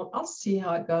won't, I'll see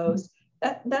how it goes,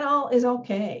 that all is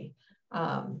okay.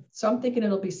 So I'm thinking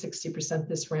it'll be 60%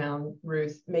 this round,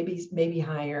 Ruth, maybe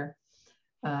higher.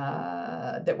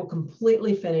 That will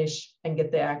completely finish and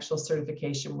get the actual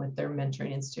certification with their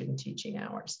mentoring and student teaching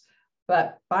hours.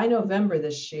 But by November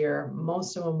this year,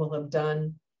 most of them will have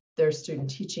done their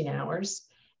student teaching hours,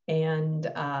 and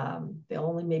they'll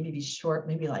only maybe be short,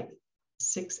 maybe like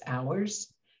 6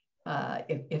 hours,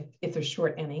 if they're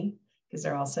short any, because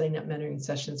they're all setting up mentoring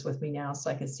sessions with me now, so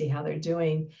I can see how they're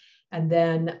doing. And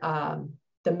then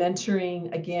the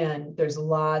mentoring, again, there's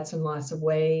lots and lots of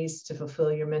ways to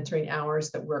fulfill your mentoring hours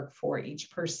that work for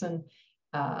each person.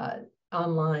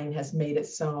 Online has made it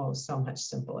so much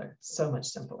simpler, so much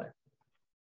simpler.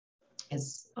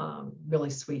 It's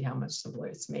really sweet how much simpler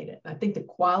it's made it. I think the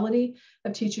quality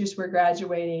of teachers who are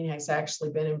graduating has actually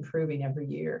been improving every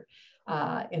year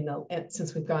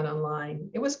since we've gone online.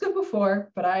 It was good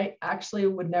before, but I actually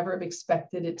would never have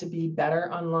expected it to be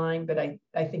better online, but I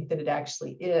think that it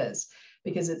actually is,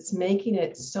 because it's making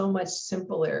it so much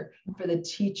simpler for the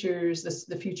teachers,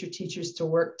 the future teachers, to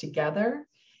work together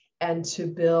and to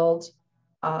build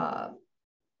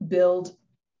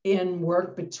in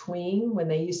work between. When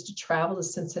they used to travel to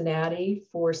Cincinnati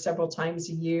for several times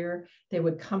a year, they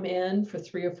would come in for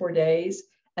 3 or 4 days,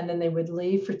 and then they would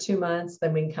leave for 2 months,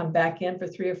 then we'd come back in for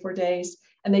 3 or 4 days,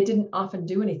 and they didn't often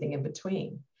do anything in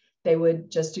between. They would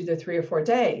just do their 3 or 4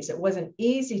 days. It wasn't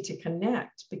easy to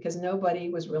connect because nobody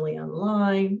was really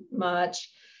online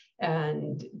much.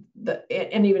 And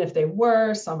even if they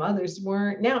were, some others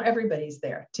weren't. Now everybody's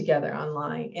there together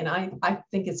online. And I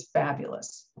think it's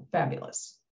fabulous,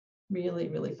 fabulous, really,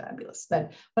 really fabulous. Then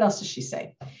what else does she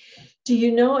say? Do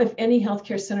you know if any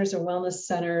healthcare centers or wellness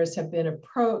centers have been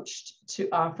approached to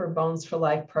offer Bones for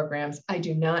Life programs? I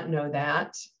do not know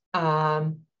that.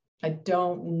 I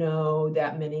don't know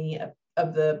that many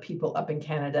of the people up in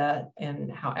Canada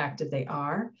and how active they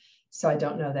are. So I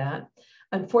don't know that.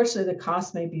 Unfortunately, the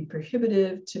cost may be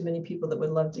prohibitive to many people that would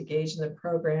love to engage in the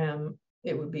program.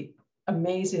 It would be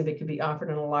amazing if it could be offered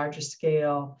on a larger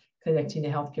scale, connecting to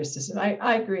healthcare systems.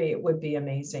 I agree, it would be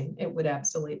amazing. It would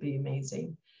absolutely be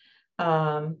amazing.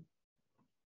 I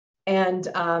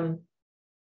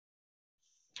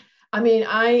mean,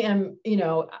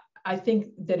 I think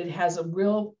that it has a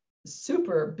real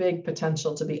super big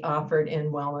potential to be offered in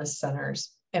wellness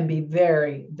centers and be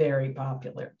very, very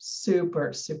popular,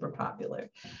 super, super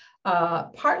popular.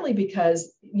 Partly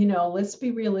because, let's be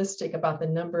realistic about the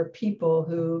number of people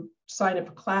who sign up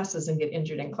for classes and get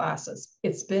injured in classes.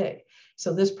 It's big.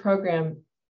 So this program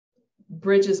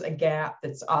bridges a gap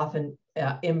that's often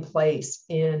in place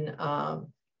in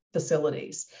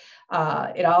facilities.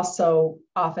 It also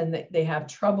often they have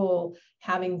trouble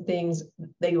having things,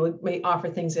 may offer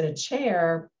things in a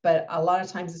chair, but a lot of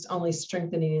times it's only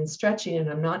strengthening and stretching, and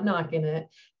I'm not knocking it,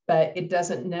 but it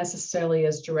doesn't necessarily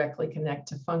as directly connect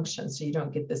to function. So you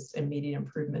don't get this immediate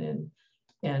improvement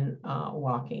in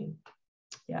walking.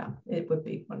 Yeah, it would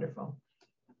be wonderful.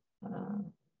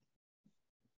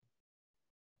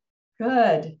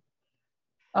 Good.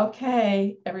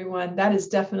 Okay, everyone, that is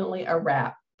definitely a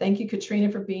wrap. Thank you, Katrina,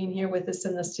 for being here with us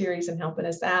in the series and helping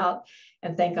us out.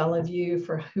 And thank all of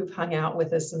you who've hung out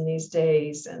with us in these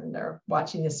days and are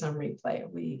watching this on replay.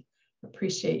 We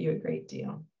appreciate you a great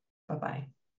deal. Bye-bye.